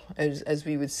provocateur, as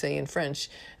we would say in French,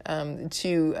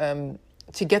 to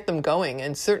get them going.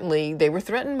 And certainly they were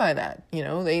threatened by that.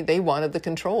 They wanted the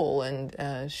control,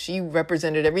 and she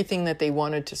represented everything that they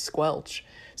wanted to squelch.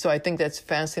 So I think that's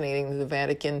fascinating. The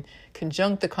Vatican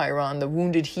conjunct the Chiron, the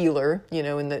wounded healer,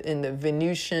 in the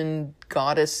Venusian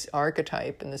goddess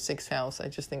archetype in the 6th house. I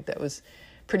just think that was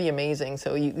pretty amazing.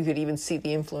 So you could even see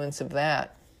the influence of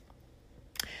that.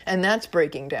 And that's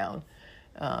breaking down.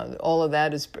 All of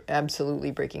that is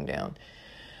absolutely breaking down.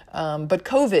 But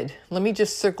COVID, let me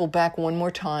just circle back one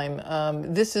more time.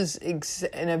 This is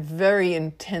in a very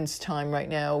intense time right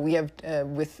now. We have,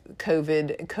 with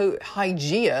COVID,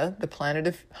 Hygeia, the planet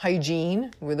of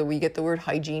hygiene, where we get the word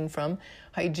hygiene from.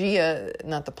 Hygeia,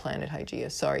 not the planet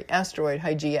Hygeia, sorry, asteroid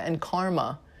Hygeia and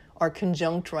Karma are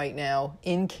conjunct right now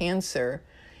in Cancer,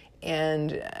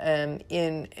 and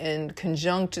in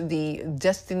conjunct the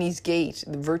Destiny's Gate,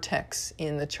 the vertex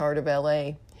in the chart of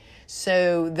LA.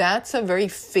 So that's a very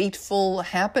fateful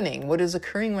happening. What is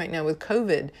occurring right now with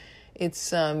COVID?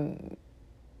 It's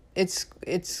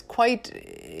quite,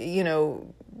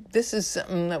 this is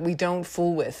something that we don't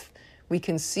fool with. We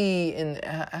can see in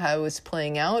how it's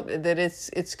playing out that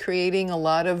it's creating a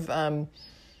lot of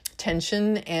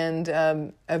tension and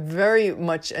a very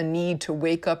much a need to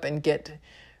wake up and get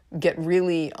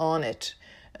really on it.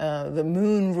 The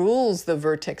moon rules the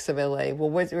vertex of LA. Well,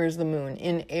 where's the moon?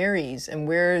 In Aries. And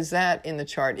where is that in the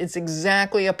chart? It's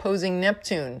exactly opposing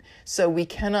Neptune. So we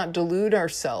cannot delude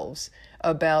ourselves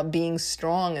about being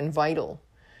strong and vital.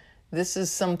 This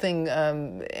is something,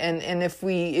 and if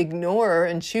we ignore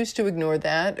and choose to ignore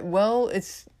that, well,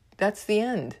 that's the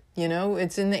end.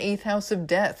 It's in the 8th house of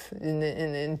death,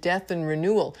 in death and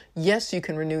renewal. Yes, you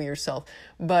can renew yourself,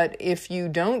 but if you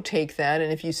don't take that,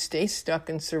 and if you stay stuck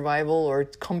in survival or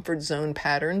comfort zone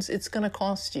patterns, it's going to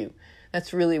cost you.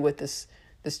 That's really what this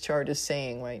chart is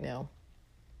saying right now.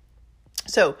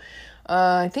 So,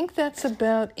 I think that's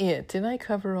about it. Did I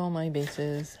cover all my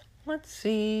bases? Let's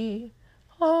see.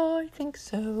 Oh, I think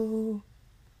so.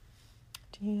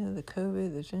 The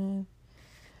COVID, the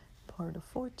part of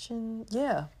fortune.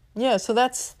 Yeah, so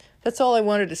that's all I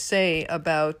wanted to say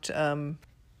about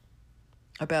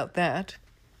that.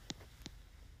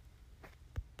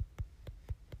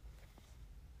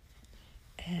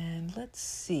 And let's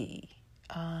see.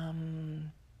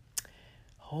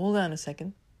 Hold on a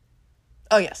second.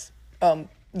 Oh, yes.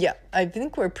 Yeah, I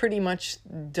think we're pretty much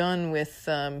done with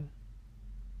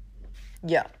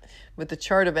with the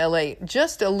chart of LA.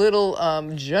 Just a little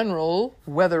general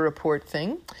weather report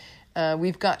thing.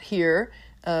 We've got here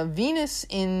Venus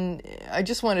in, I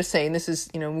just want to say, and this is,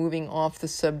 moving off the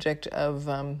subject of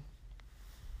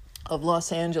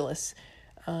Los Angeles.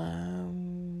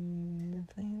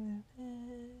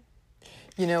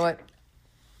 You know what?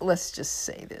 Let's just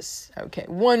say this. Okay,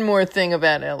 one more thing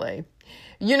about LA.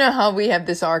 You know how we have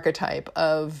this archetype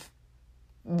of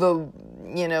the,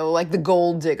 like the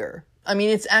gold digger. I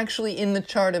mean, it's actually in the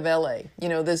chart of LA.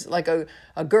 There's like a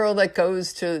girl that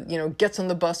goes to, gets on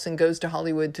the bus and goes to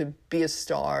Hollywood to be a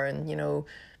star and,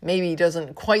 maybe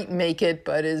doesn't quite make it,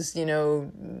 but is,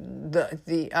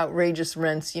 the outrageous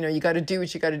rents, you got to do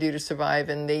what you got to do to survive.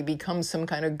 And they become some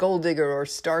kind of gold digger or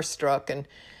starstruck and,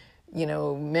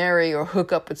 marry or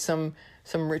hook up with some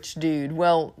rich dude.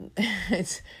 Well,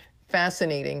 it's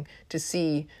fascinating to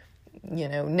see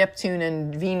Neptune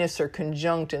and Venus are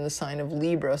conjunct in the sign of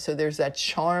Libra. So there's that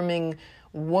charming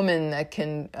woman that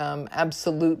can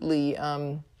absolutely,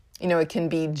 it can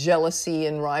be jealousy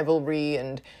and rivalry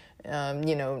and,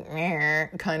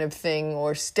 kind of thing,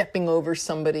 or stepping over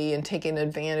somebody and taking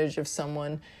advantage of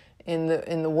someone in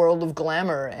the world of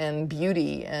glamour and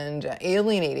beauty and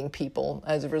alienating people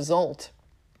as a result.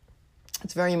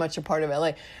 It's very much a part of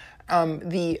LA.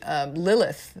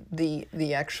 Lilith,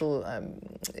 the actual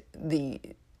the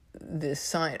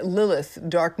sign Lilith,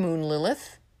 dark moon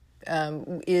Lilith,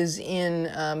 is in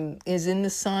the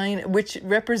sign, which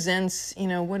represents,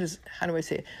 how do I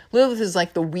say it? Lilith is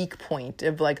like the weak point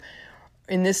of, like,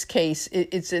 in this case,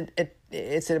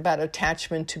 it's about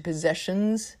attachment to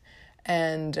possessions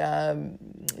and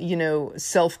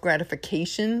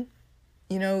self-gratification.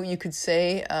 You could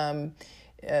say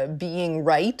being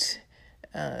right.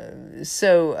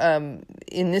 So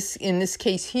in this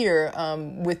case here,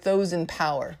 with those in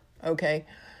power, okay.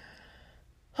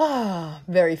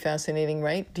 Very fascinating,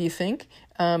 right? Do you think?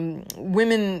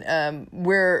 Women,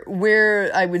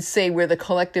 where I would say where the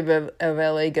collective of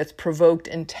LA gets provoked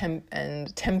and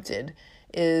tempted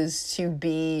is to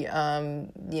be,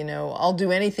 I'll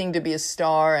do anything to be a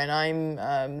star, and I'm,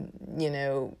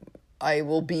 I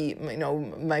will be,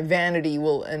 my vanity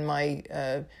will, and my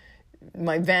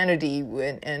vanity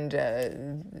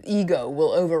and ego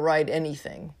will override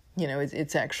anything.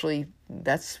 It's actually,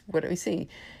 that's what we see.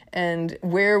 And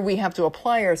where we have to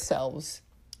apply ourselves,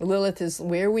 Lilith is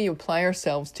where we apply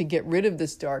ourselves to get rid of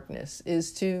this darkness,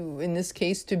 is to, in this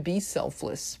case, to be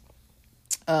selfless,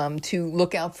 to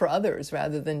look out for others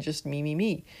rather than just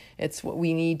me. It's what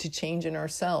we need to change in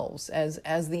ourselves as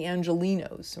the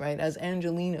Angelinos, right? As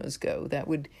Angelinos go, that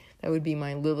would be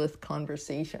my Lilith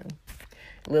conversation.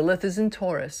 Lilith is in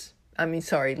Taurus.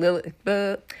 Lilith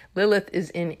is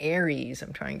in Aries,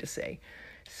 I'm trying to say.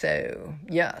 So,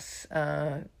 yes,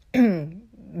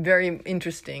 very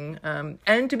interesting.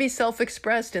 And to be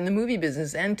self-expressed in the movie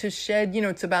business and to shed,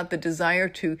 it's about the desire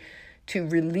to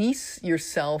release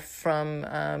yourself from,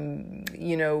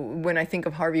 when I think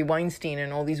of Harvey Weinstein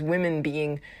and all these women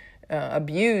being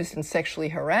abused and sexually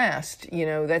harassed,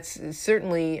 that's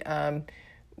certainly...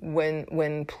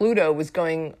 When Pluto was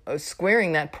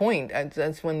squaring that point,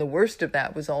 that's when the worst of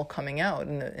that was all coming out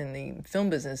in the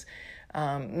film business.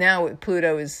 Now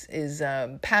Pluto is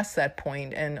past that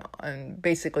point, and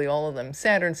basically all of them.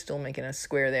 Saturn's still making a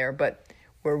square there, but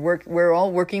we're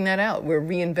all working that out. We're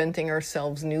reinventing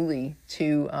ourselves newly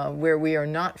to where we are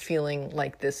not feeling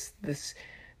like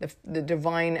the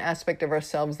divine aspect of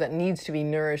ourselves that needs to be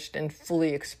nourished and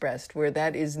fully expressed, where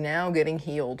that is now getting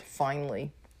healed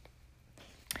finally.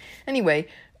 Anyway,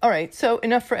 all right, so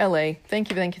enough for LA.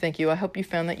 Thank you. I hope you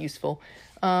found that useful.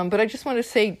 But I just want to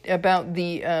say about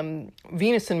the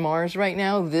Venus and Mars right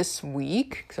now this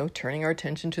week, so turning our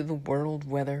attention to the world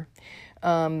weather.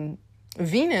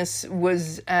 Venus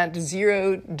was at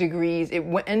 0 degrees. It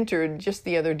entered, just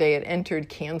the other day, it entered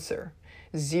Cancer.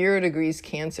 0 degrees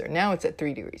Cancer. Now it's at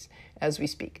 3 degrees as we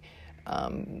speak.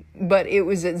 But it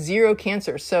was at 0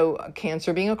 Cancer. So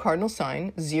Cancer being a cardinal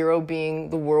sign, 0 being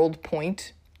the world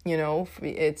point.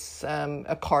 It's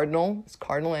a cardinal. It's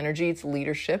cardinal energy. It's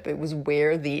leadership. It was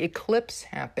where the eclipse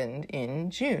happened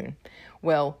in June.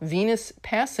 Well, Venus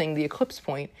passing the eclipse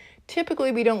point,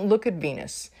 typically we don't look at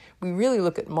Venus. We really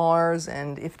look at Mars,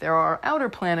 and if there are outer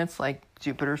planets like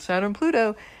Jupiter, Saturn,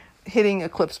 Pluto hitting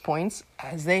eclipse points,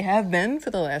 as they have been for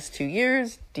the last 2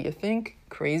 years, do you think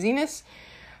craziness?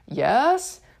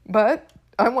 Yes, but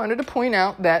I wanted to point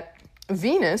out that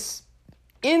Venus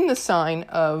in the sign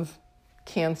of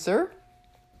Cancer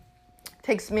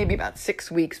takes maybe about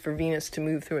 6 weeks for Venus to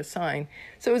move through a sign.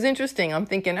 So it was interesting. I'm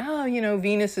thinking,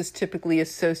 Venus is typically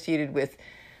associated with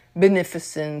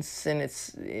beneficence, and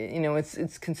it's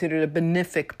considered a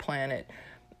benefic planet.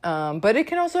 But it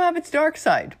can also have its dark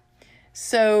side.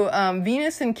 So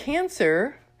Venus in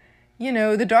Cancer,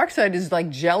 the dark side is like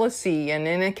jealousy, and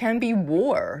it can be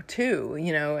war too,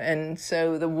 and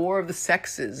so the war of the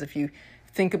sexes, if you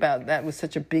think about that, was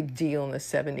such a big deal in the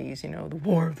 70s, the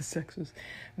war of the sexes.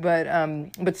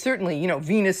 But certainly,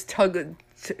 Venus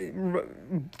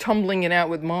tumbling it out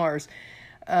with Mars.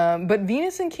 But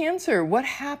Venus in Cancer, what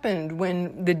happened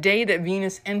when the day that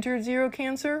Venus entered 0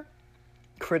 Cancer?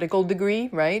 Critical degree,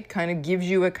 right? Kind of gives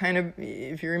you a kind of,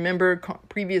 if you remember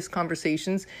previous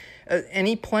conversations,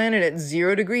 any planet at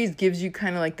 0 degrees gives you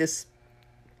kind of like this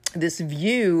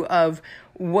view of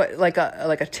what, like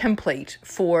a template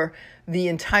for the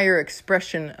entire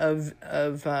expression of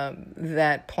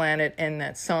that planet and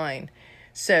that sign.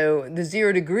 So the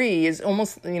 0 degree is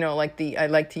almost, I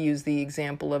like to use the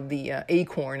example of the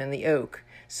acorn and the oak.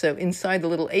 So inside the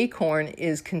little acorn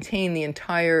is contained the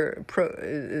entire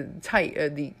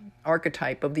the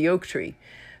archetype of the oak tree.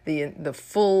 The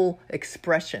full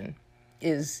expression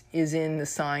is in the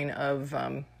sign of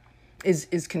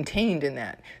is contained in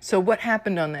that. So what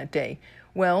happened on that day?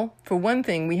 Well, for one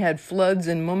thing, we had floods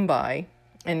in Mumbai,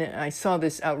 and I saw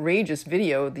this outrageous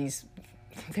video of these.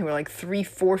 They were like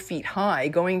 3-4 feet high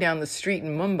going down the street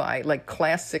in Mumbai, like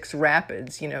class 6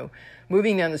 rapids,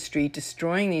 moving down the street,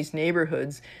 destroying these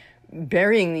neighborhoods,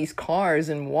 burying these cars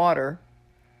in water.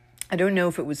 I don't know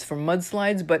if it was from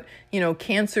mudslides, but,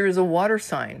 Cancer is a water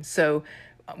sign. So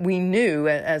we knew,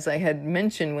 as I had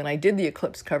mentioned when I did the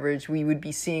eclipse coverage, we would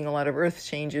be seeing a lot of earth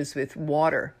changes with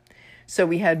water. So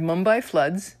we had Mumbai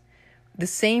floods. The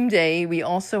same day, we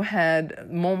also had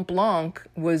Mont Blanc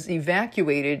was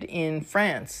evacuated in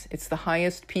France. It's the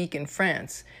highest peak in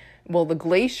France. Well, the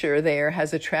glacier there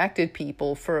has attracted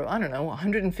people for,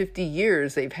 150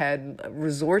 years. They've had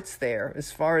resorts there.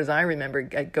 As far as I remember,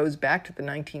 it goes back to the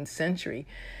 19th century.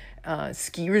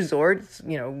 Ski resorts,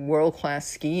 world-class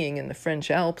skiing in the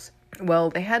French Alps. Well,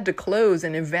 they had to close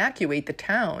and evacuate the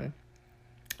town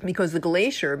because the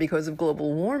glacier, because of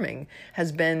global warming,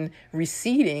 has been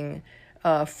receding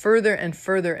further and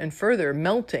further and further,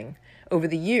 melting over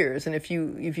the years. And if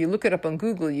you look it up on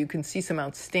Google, you can see some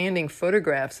outstanding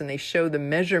photographs, and they show the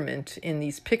measurement in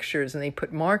these pictures, and they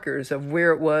put markers of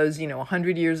where it was,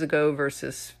 100 years ago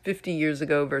versus 50 years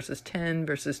ago versus 10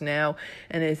 versus now.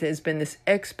 And it has been this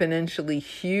exponentially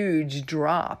huge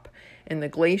drop in the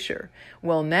glacier.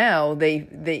 Well, now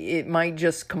it might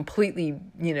just completely,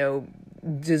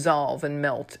 dissolve and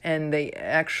melt. And they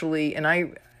actually, and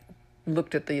I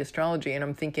looked at the astrology and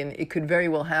I'm thinking it could very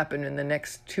well happen in the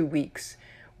next 2 weeks,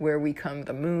 where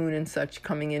the moon and such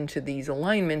coming into these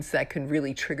alignments that could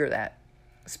really trigger that,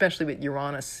 especially with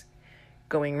Uranus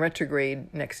going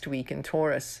retrograde next week in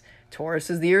Taurus. Taurus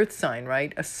is the earth sign,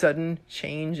 right? A sudden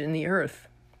change in the earth.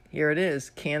 Here it is,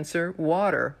 Cancer,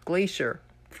 water, glacier,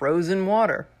 frozen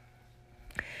water.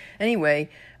 Anyway,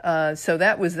 so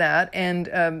that was that. And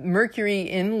Mercury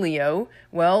in Leo,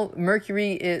 well,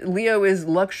 Leo is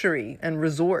luxury and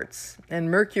resorts, and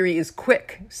Mercury is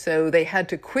quick. So they had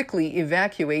to quickly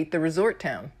evacuate the resort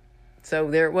town.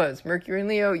 So there it was, Mercury in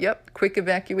Leo, yep, quick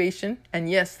evacuation. And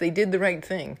yes, they did the right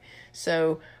thing.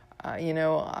 So,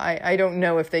 I don't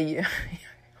know if they...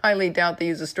 highly doubt they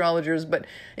use astrologers, but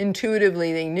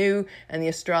intuitively they knew, and the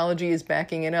astrology is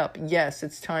backing it up. Yes,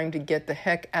 it's time to get the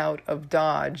heck out of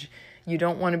Dodge. You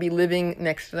don't want to be living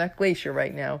next to that glacier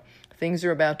right now. Things are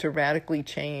about to radically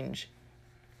change.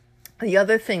 The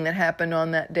other thing that happened on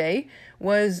that day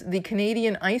was the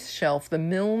Canadian ice shelf, the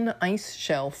Milne ice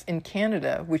shelf in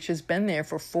Canada, which has been there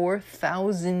for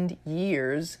 4,000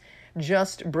 years,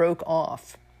 just broke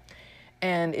off.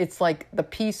 And it's like the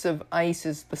piece of ice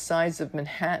is the size of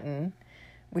Manhattan,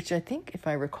 which I think, if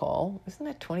I recall, isn't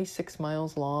that 26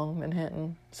 miles long,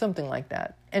 Manhattan? Something like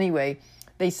that. Anyway,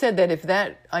 they said that if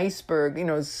that iceberg,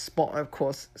 of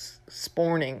course,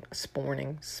 spawning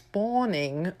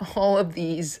all of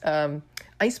these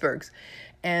icebergs.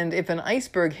 And if an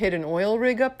iceberg hit an oil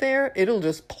rig up there, it'll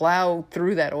just plow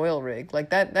through that oil rig. Like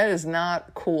that is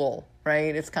not cool.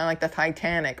 Right? It's kind of like the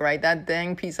Titanic, right? That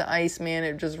dang piece of ice, man,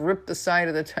 it just ripped the side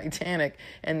of the Titanic.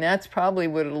 And that's probably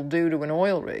what it'll do to an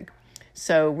oil rig.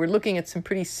 So we're looking at some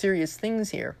pretty serious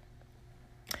things here.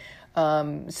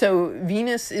 So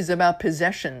Venus is about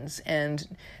possessions.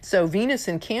 And so Venus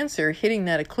in Cancer hitting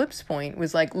that eclipse point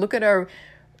was like, look at our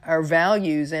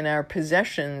values and our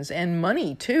possessions and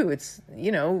money too. It's,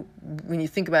 when you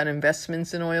think about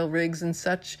investments in oil rigs and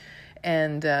such,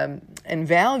 and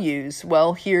values,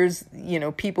 well, here's,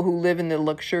 people who live in the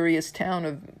luxurious town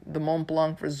of the Mont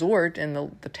Blanc resort and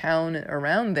the town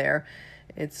around there.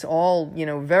 It's all,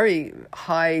 very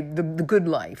high, the good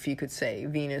life, you could say,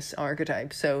 Venus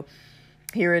archetype. So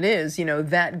here it is,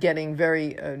 that getting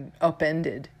very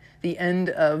upended. The end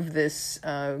of this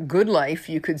good life,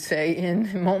 you could say,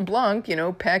 in Mont Blanc,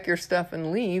 pack your stuff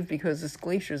and leave because this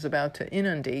glacier is about to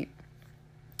inundate.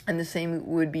 And the same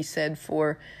would be said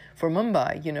for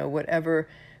Mumbai, whatever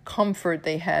comfort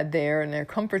they had there in their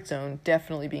comfort zone,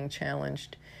 definitely being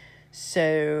challenged.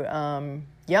 So,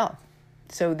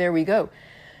 so there we go.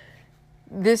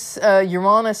 This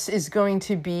Uranus is going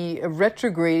to be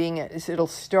retrograding. It'll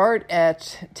start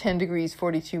at 10 degrees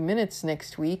 42 minutes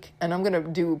next week. And I'm going to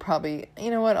do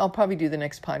I'll probably do the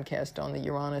next podcast on the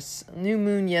Uranus new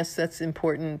moon. Yes, that's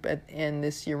important. And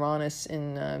this Uranus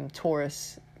in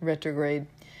Taurus retrograde.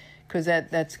 Because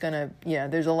that's going to,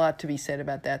 there's a lot to be said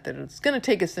about that it's going to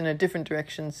take us in a different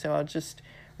direction. So I'll just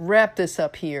wrap this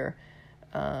up here.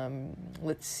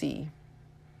 Let's see.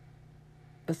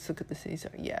 let's look at the cities.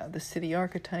 Yeah, the city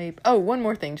archetype. Oh, one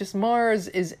more thing. Just Mars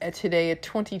is today at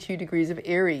 22 degrees of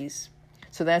Aries.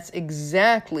 So that's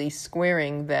exactly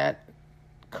squaring that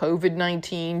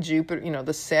COVID-19 Jupiter,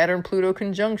 the Saturn-Pluto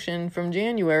conjunction from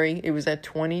January. It was at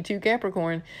 22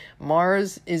 Capricorn.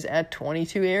 Mars is at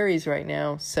 22 Aries right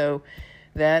now. So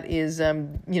that is,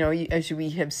 as we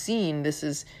have seen, this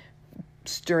is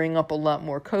stirring up a lot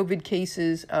more COVID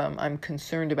cases. I'm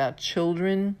concerned about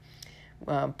children.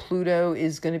 Pluto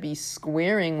is going to be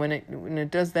squaring when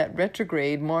it does that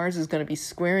retrograde. Mars is going to be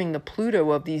squaring the Pluto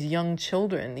of these young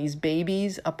children, these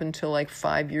babies up until like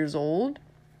 5 years old,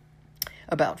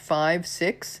 about 5,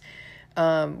 6,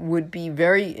 would be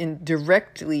very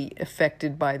directly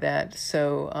affected by that.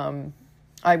 So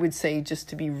I would say just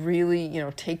to be really,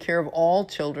 take care of all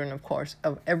children, of course,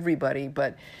 of everybody,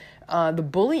 but the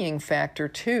bullying factor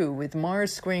too, with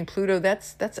Mars squaring Pluto,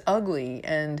 that's ugly.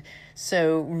 And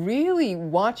so really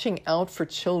watching out for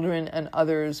children and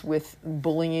others with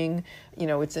bullying,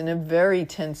 it's in a very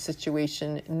tense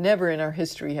situation. Never in our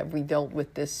history have we dealt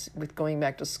with this, with going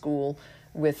back to school,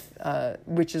 with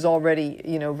which is already,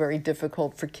 very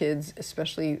difficult for kids,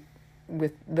 especially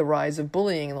with the rise of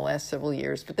bullying in the last several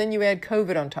years. But then you add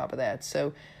COVID on top of that.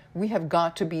 So we have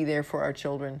got to be there for our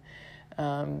children.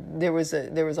 There was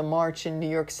a march in New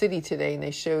York City today, and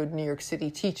they showed New York City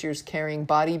teachers carrying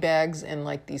body bags and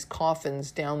like these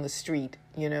coffins down the street,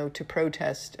 to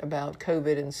protest about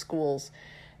COVID in schools.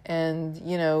 And,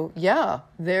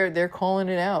 they're calling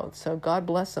it out. So God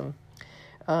bless them.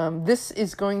 This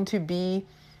is going to be,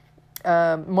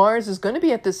 Mars is going to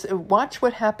be at this, watch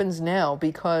what happens now,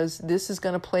 because this is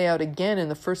going to play out again in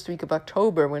the first week of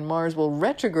October when Mars will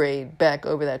retrograde back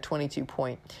over that 22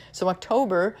 point. So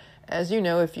October, as you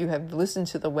know, if you have listened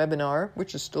to the webinar,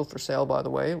 which is still for sale, by the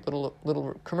way,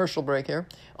 little commercial break here,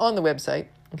 on the website.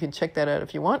 You can check that out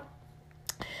if you want.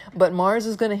 But Mars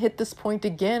is going to hit this point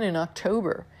again in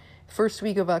October, first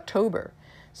week of October.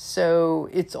 So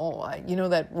it's all,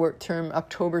 that word term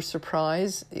October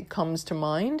surprise, it comes to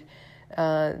mind.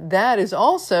 That is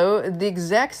also the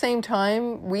exact same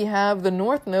time we have the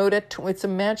North Node it's a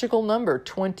magical number,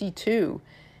 22.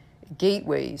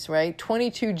 Gateways, right?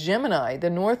 22 Gemini, the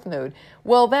North Node.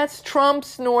 Well, that's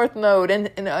Trump's North Node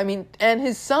and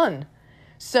his son.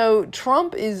 So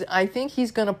Trump I think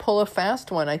he's going to pull a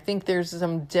fast one. I think there's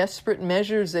some desperate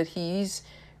measures that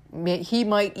he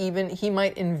might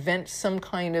invent some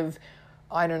kind of,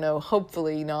 I don't know,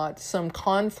 hopefully not some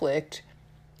conflict.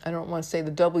 I don't want to say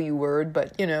the W word,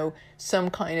 but, some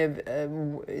kind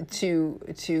of,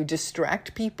 to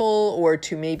distract people, or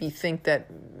to maybe think that,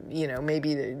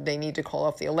 maybe they need to call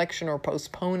off the election or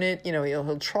postpone it.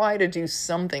 He'll try to do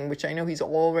something, which I know he's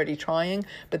already trying,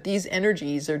 but these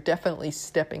energies are definitely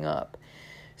stepping up.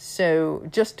 So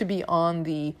just to be on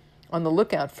the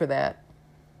lookout for that.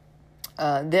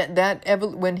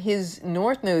 When his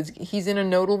North Nodes, he's in a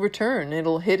nodal return.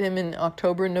 It'll hit him in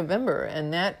October and November,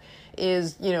 and that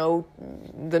is,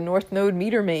 the North Node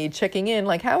meter maid checking in,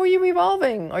 like, how are you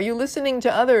evolving? Are you listening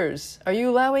to others? Are you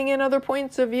allowing in other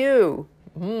points of view?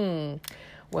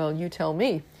 Well, you tell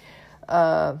me.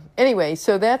 Anyway,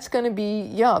 so that's going to be,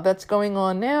 that's going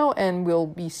on now, and we'll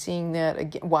be seeing that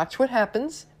again. Watch what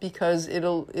happens, because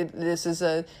this is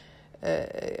a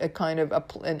kind of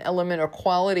an element or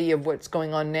quality of what's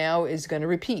going on now is going to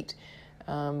repeat.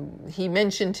 He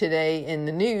mentioned today in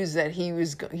the news that he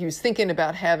was thinking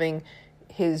about having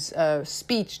his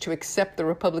speech to accept the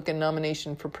Republican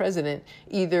nomination for president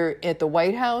either at the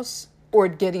White House or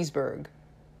at Gettysburg.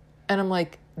 And I'm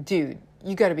like, dude,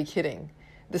 you got to be kidding.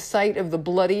 The site of the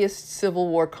bloodiest Civil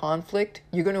War conflict,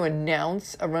 you're going to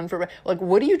announce a run for... Like,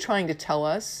 what are you trying to tell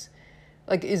us?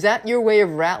 Like, is that your way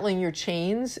of rattling your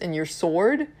chains and your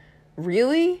sword?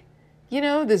 Really?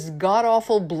 This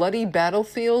god-awful bloody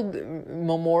battlefield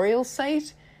memorial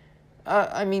site?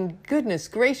 Goodness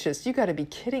gracious, you got to be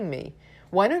kidding me.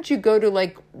 Why don't you go to,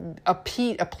 like, a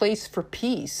place for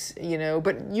peace,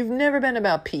 But you've never been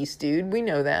about peace, dude. We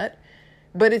know that.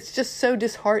 But it's just so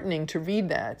disheartening to read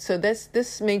that. So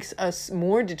this makes us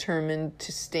more determined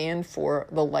to stand for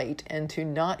the light and to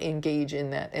not engage in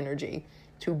that energy,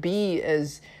 to be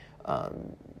as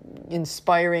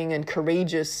inspiring and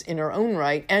courageous in our own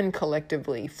right and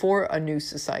collectively for a new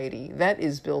society that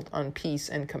is built on peace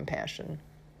and compassion.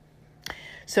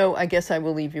 So I guess I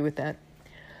will leave you with that.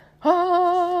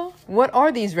 What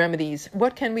are these remedies?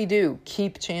 What can we do?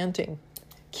 Keep chanting.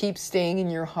 Keep staying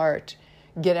in your heart.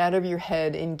 Get out of your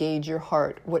head, engage your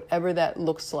heart, whatever that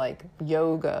looks like.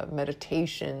 Yoga,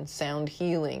 meditation, sound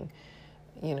healing,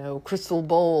 crystal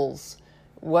bowls,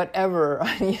 whatever,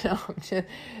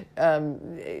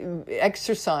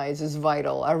 exercise is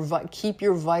vital. Keep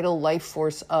your vital life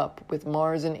force up with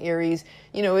Mars and Aries.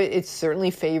 It's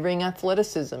certainly favoring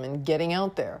athleticism and getting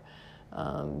out there.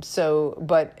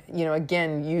 But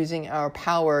again, using our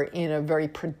power in a very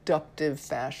productive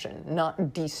fashion,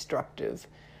 not destructive,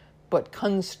 but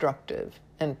constructive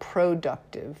and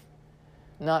productive,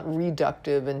 not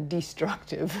reductive and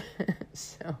destructive.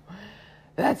 So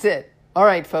that's it. All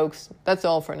right, folks, that's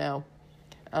all for now.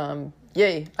 I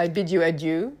bid you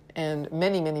adieu and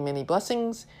many, many, many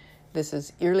blessings. This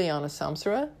is Irliana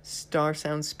Samsara, Star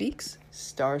Sound Speaks,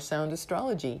 Star Sound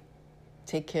Astrology.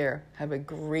 Take care. Have a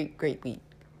great, great week.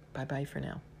 Bye-bye for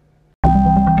now.